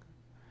anything.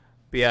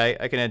 But yeah,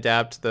 I can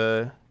adapt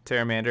the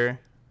Terramander.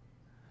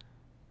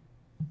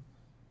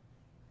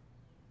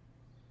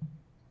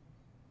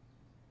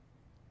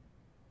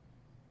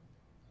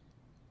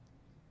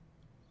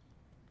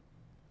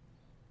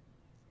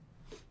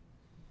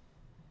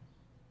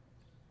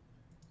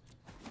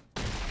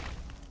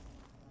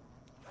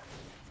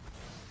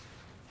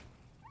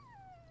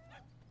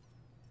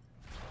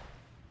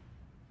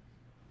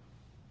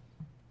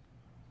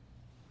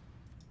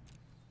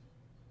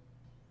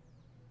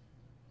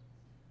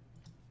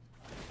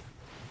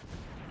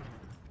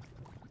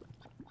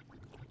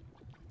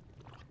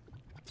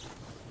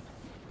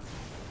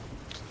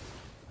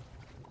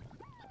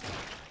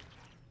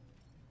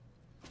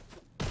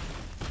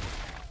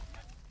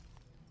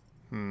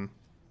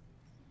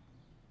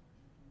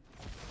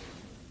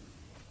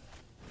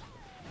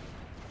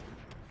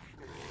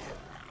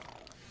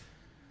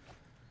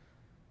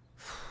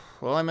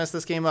 Well, I messed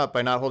this game up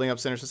by not holding up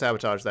Sinister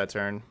Sabotage that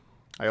turn.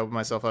 I opened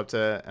myself up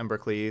to Ember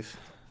Cleave.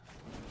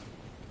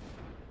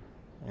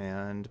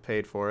 And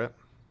paid for it.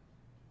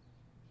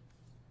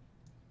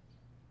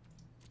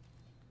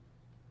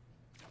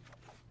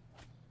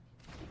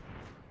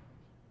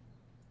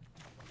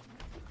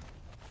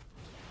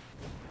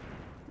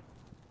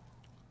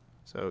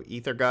 So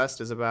Ether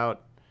Gust is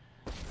about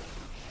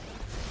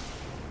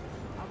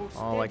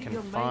all I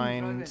can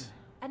find.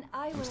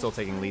 I'm still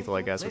taking lethal,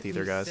 I guess, with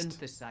Ether Gust.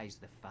 Synthesize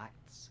the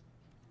facts.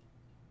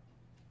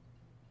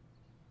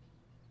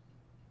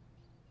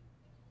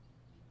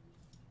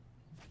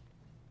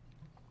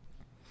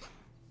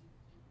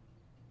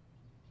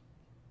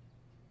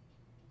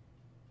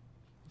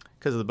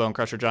 Because of the Bone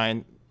Crusher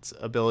Giant's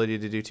ability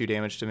to do 2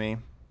 damage to me.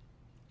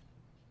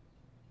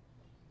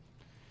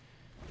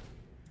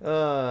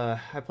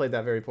 I played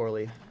that very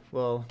poorly.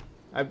 Well,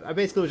 I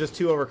basically was just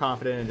too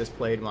overconfident and just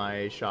played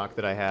my shock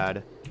that I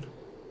had.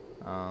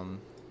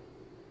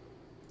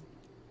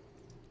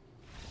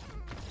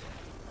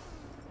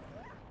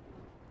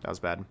 That was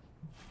bad.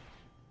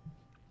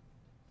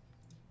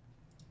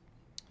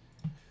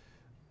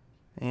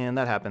 And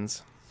that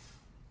happens.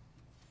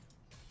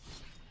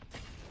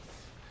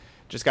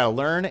 Just gotta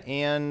learn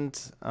and,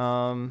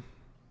 you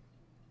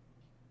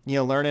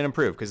know, learn and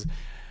improve. Because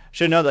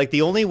should know, like,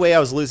 the only way I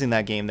was losing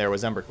that game there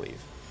was Embercleave.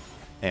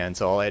 And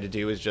so all I had to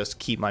do was just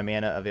keep my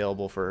mana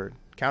available for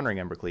countering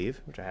Embercleave,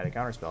 which I had a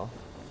counterspell.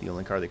 The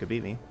only card that could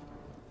beat me.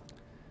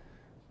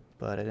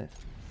 But I didn't.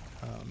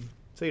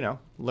 So, you know,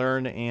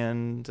 learn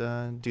and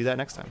do that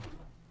next time.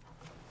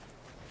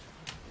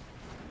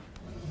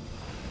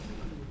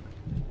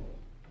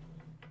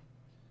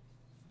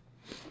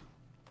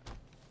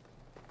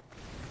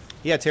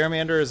 Yeah,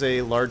 Pteramander is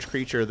a large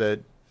creature that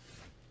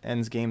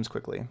ends games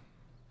quickly.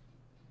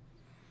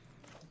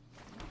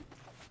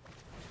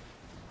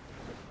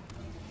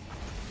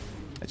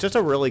 It's just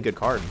a really good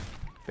card,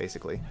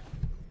 basically.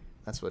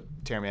 That's what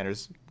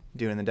Pteramander's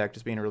doing in the deck,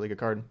 just being a really good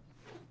card.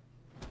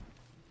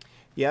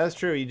 Yeah, that's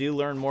true. You do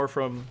learn more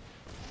from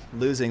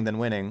losing than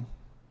winning.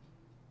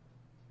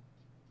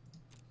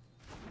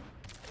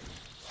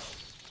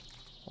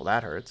 Well,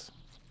 that hurts.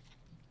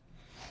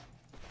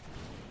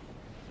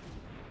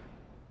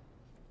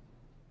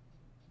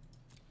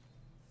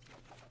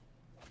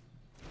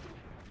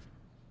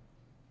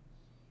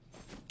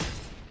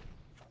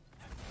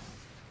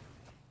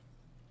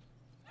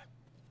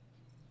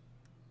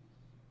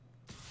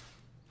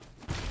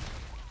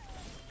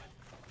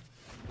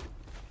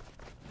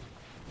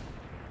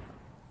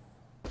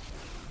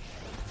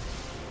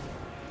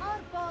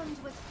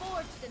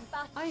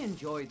 I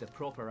enjoy the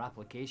proper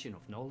application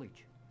of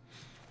knowledge.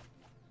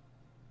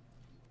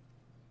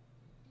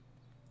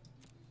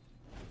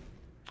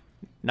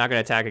 Not going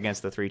to attack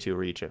against the 3/2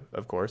 reach,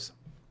 of course.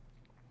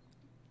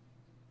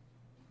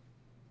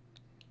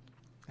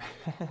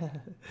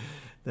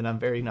 Then I'm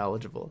very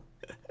knowledgeable.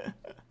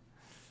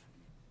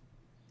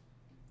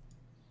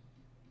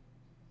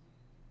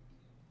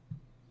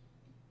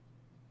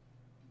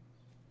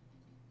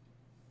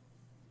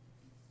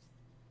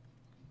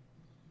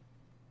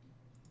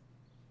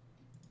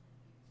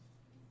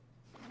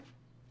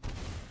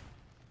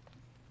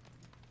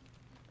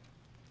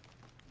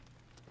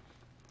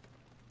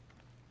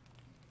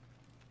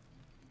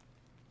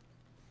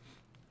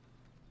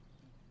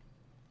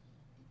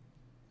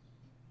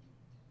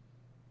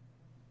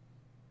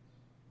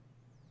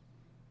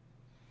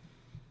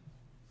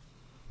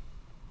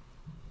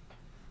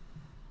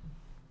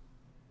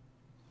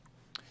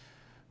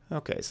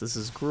 Okay, so this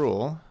is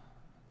Gruul.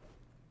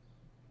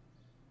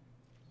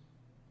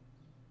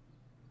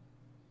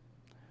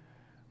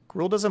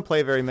 Gruul doesn't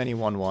play very many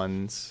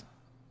 1/1s.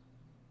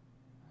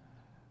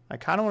 I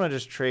kind of want to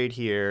just trade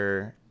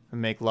here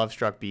and make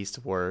Lovestruck Beast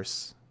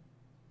worse.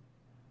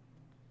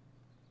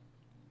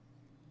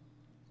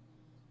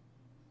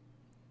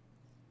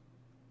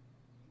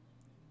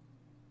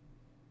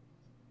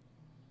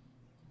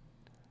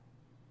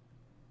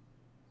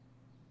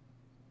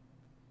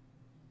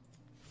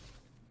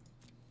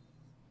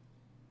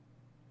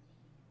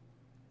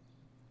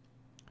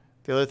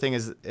 The other thing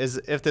is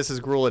if this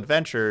is Gruul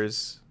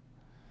Adventures,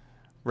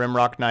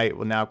 Rimrock Knight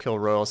will now kill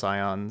Royal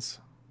Scions.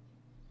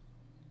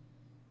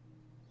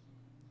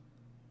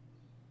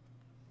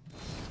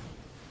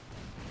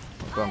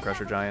 Bone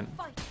Crusher Giant.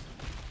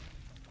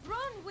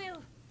 Run,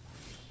 Will.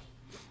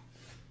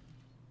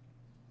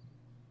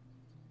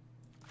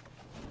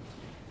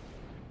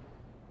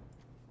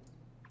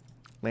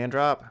 Land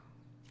drop.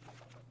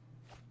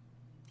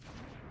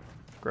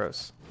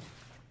 Gross.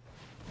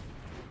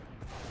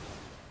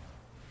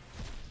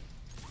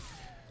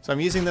 So I'm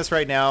using this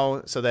right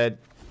now so that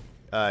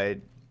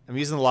I'm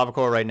using the Lava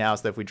Coil right now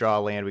so that if we draw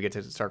a land, we get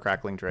to start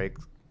crackling Drake.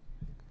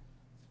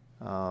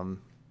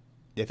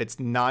 If it's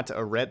not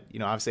a red, you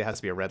know, obviously it has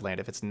to be a red land.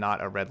 If it's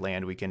not a red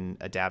land, we can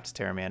adapt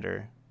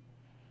Pteramander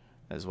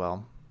as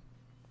well.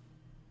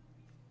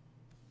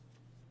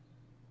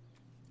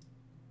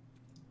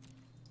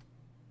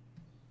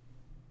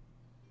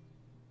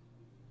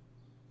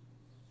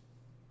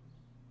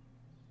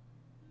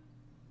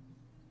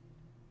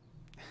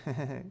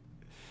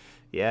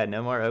 Yeah,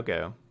 no more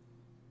Oko.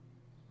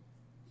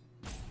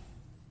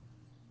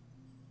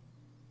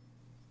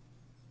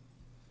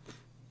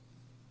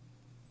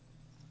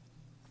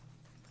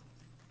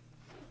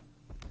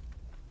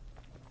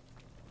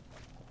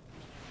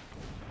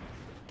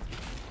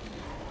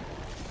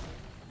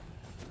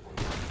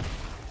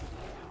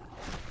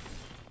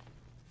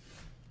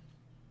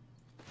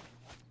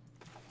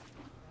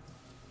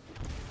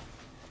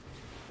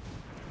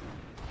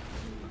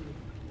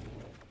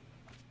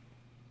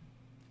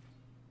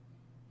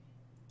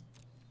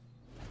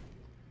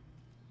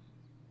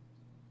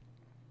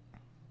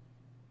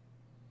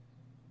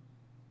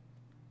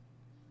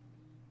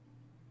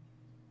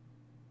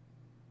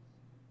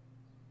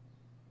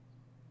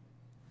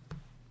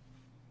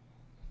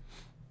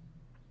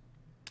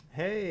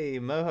 Hey,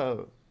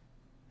 Moho.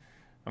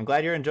 I'm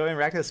glad you're enjoying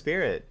Rakdos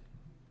Spirit.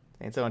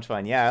 Ain't so much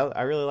fun. Yeah,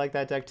 I really like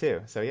that deck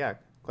too. So yeah,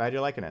 glad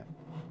you're liking it.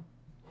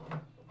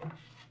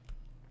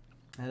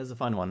 That is a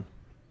fun one.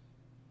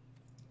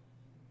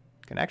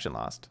 Connection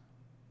lost.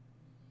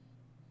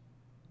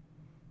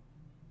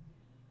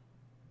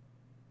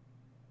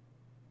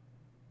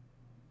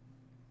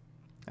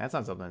 That's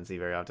not something I see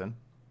very often.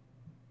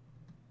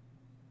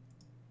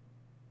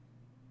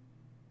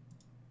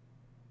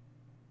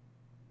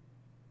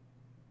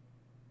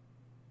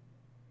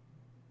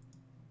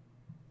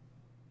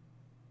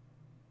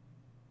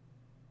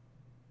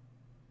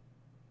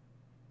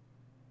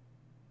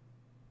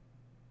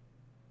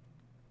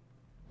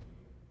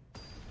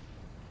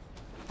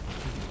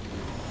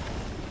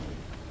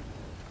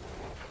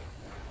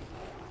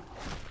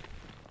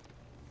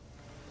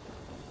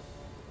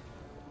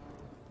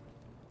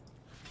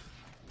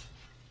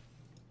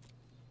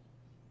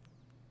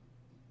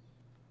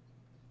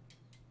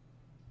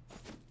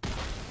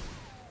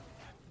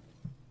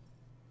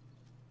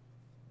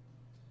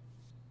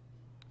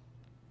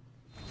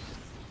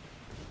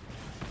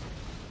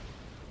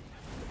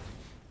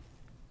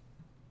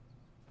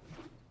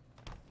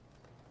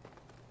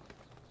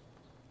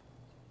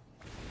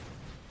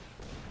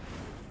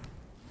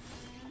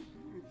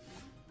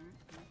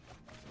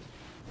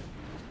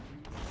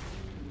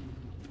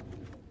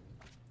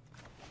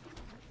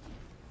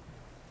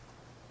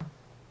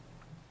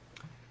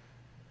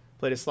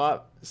 Played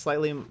a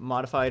slightly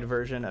modified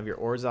version of your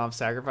Orzhov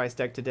Sacrifice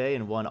deck today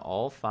and won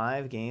all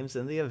 5 games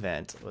in the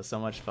event. It was so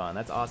much fun.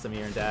 That's awesome,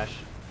 Iron Dash.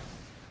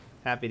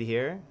 Happy to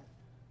hear.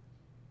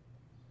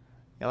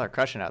 Y'all are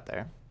crushing out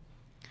there.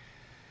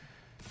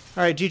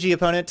 All right, GG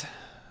opponent.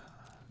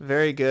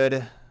 Very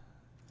good.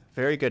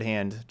 Very good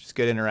hand. Just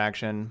good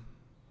interaction.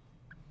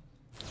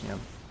 Yep.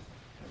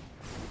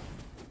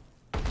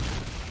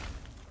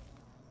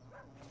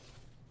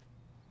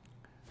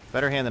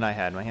 Better hand than I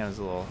had. My hand was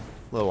a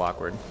little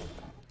awkward.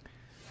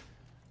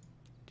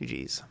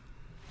 GG's.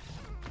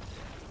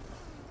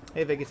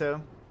 Hey,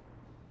 Vegito.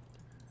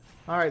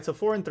 All right, so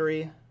 4 and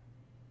 3.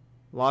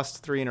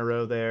 Lost 3 in a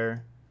row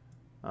there.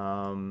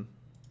 So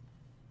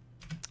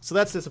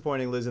that's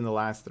disappointing, losing the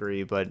last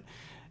 3. But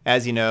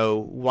as you know,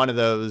 one of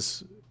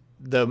those,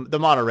 the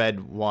mono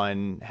red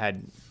one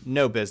had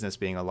no business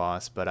being a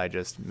loss, but I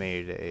just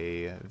made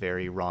a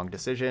very wrong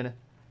decision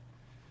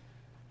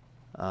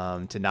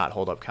to not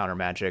hold up counter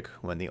magic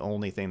when the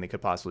only thing that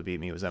could possibly beat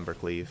me was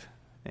Embercleave.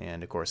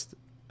 And of course,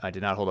 I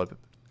did not hold up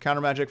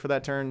counter magic for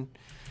that turn.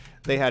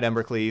 They had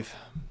Embercleave,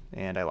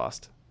 and I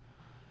lost.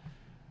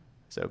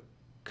 So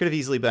could have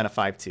easily been a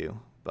 5-2,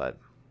 but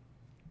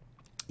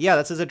yeah,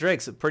 that's Izzet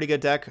Drake's a pretty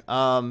good deck.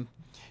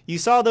 You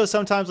saw though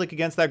sometimes like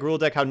against that Gruul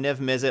deck how Niv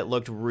Mizzet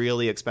looked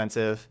really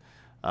expensive.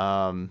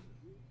 But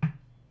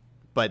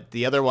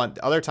the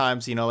other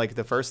times, you know, like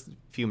the first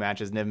few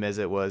matches, Niv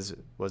Mizzet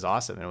was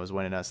awesome and it was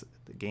winning us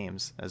the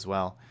games as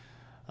well.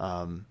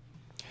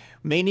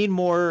 May need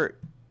more.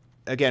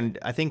 Again,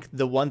 I think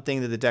the one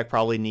thing that the deck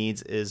probably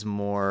needs is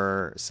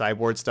more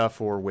sideboard stuff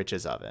for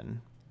Witch's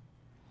Oven.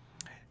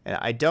 And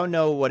I don't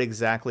know what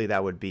exactly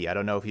that would be. I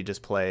don't know if you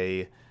just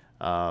play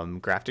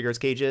Grafdigger's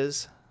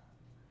Cages.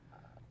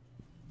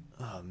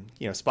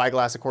 You know,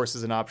 Spyglass, of course,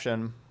 is an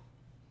option.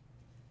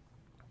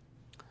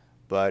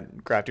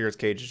 But Grafdigger's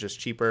Cage is just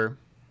cheaper.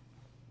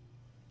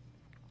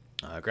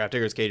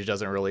 Grafdigger's Cage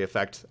doesn't really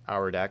affect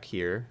our deck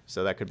here,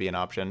 so that could be an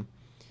option.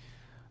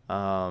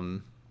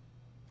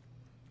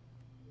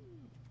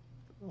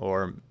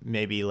 Or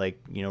maybe like,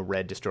 you know,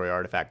 red destroy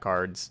artifact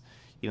cards.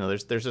 You know,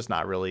 there's just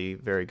not really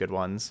very good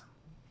ones.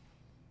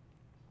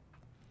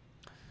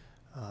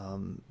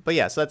 But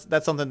yeah, so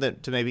that's something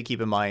that to maybe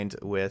keep in mind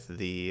with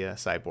the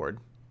sideboard.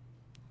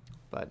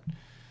 But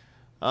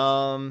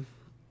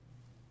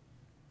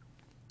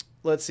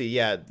let's see.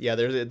 Yeah,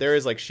 there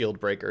is like Shield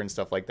Breaker and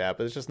stuff like that,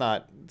 but it's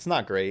not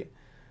great.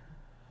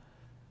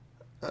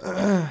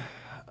 No,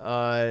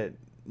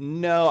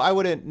 I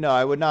wouldn't. No,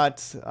 I would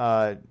not.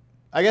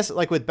 I guess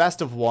like with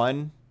Best of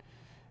One.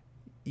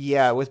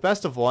 Yeah, with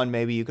Best of One,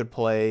 maybe you could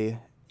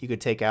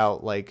take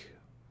out like.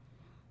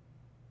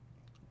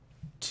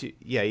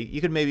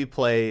 You could maybe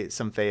play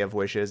some Fae of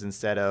Wishes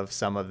instead of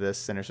some of this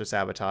Sinister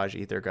Sabotage,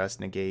 Ether Gust,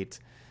 Negate.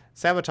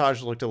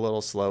 Sabotage looked a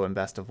little slow in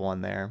Best of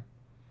One there.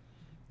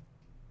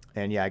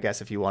 And yeah, I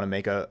guess if you want to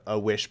make a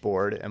wish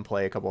board and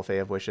play a couple of Fae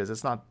of Wishes,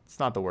 it's not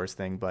the worst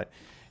thing, but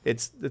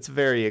it's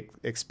very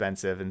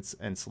expensive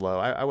and slow.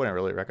 I wouldn't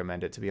really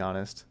recommend it, to be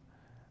honest.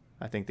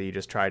 I think that you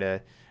just try to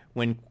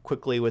win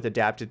quickly with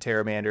Adapted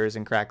Terramanders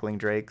and Crackling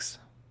Drakes.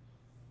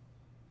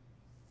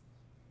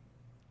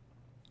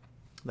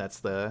 That's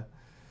the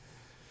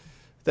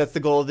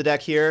goal of the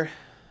deck here.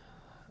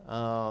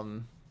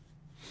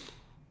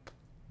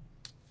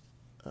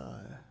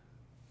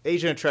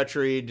 Agent of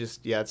Treachery,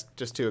 it's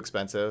just too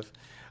expensive.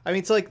 I mean,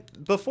 it's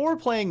like before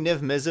playing Niv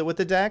Mizzet with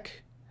the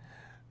deck,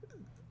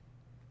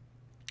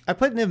 I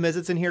put Niv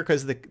Mizzets in here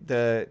because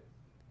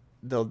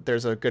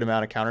there's a good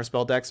amount of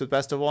counterspell decks with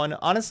Best of One.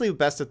 Honestly, with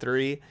Best of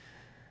Three,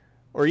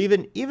 or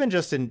even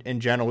just in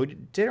general, we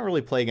didn't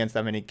really play against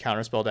that many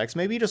counterspell decks.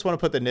 Maybe you just want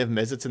to put the Niv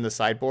Mizzets in the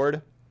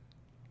sideboard.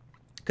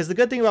 Because the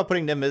good thing about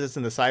putting Niv Mizzets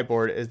in the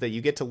sideboard is that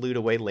you get to loot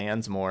away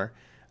lands more.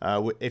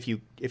 If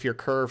your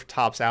curve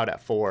tops out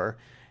at 4,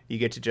 you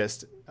get to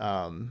just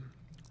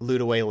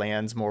loot away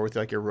lands more with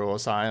like your Rural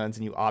Silence,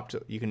 and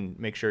you can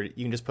make sure you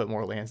can just put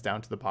more lands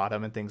down to the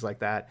bottom and things like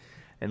that.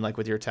 And like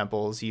with your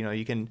temples, you know,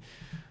 you can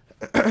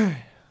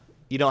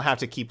you don't have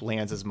to keep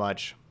lands as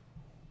much.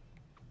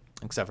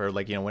 Except for,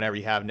 like, you know, whenever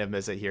you have Niv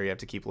Mizzet here, you have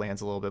to keep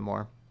lands a little bit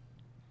more.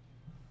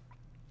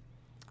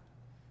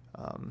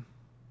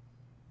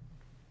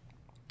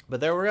 But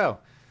there we go.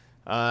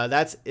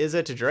 That's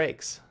Izzet to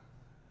Drakes.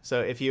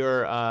 So if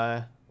you're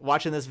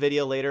watching this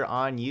video later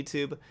on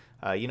YouTube,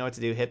 you know what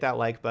to do. Hit that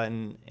like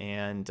button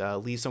and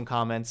leave some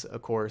comments,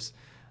 of course,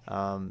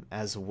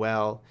 as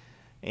well.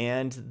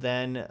 And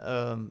then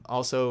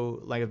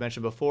also, like I've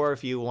mentioned before,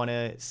 if you want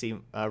to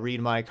read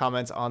my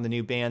comments on the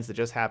new bans that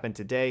just happened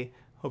today,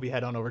 hope you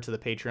head on over to the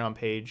Patreon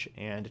page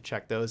and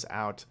check those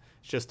out.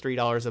 It's just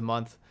 $3 a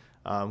month,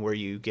 where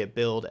you get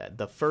billed at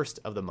the first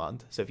of the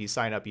month. So if you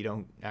sign up, you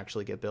don't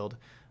actually get billed,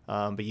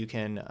 but you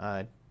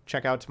can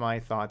check out my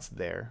thoughts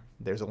there.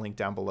 There's a link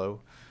down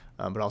below,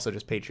 but also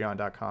just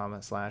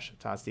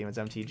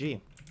patreon.com/ToddStevensMTG.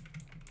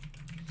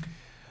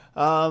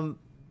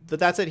 But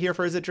that's it here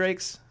for Izzet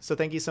Drakes. So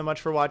thank you so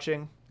much for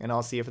watching, and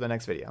I'll see you for the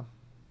next video.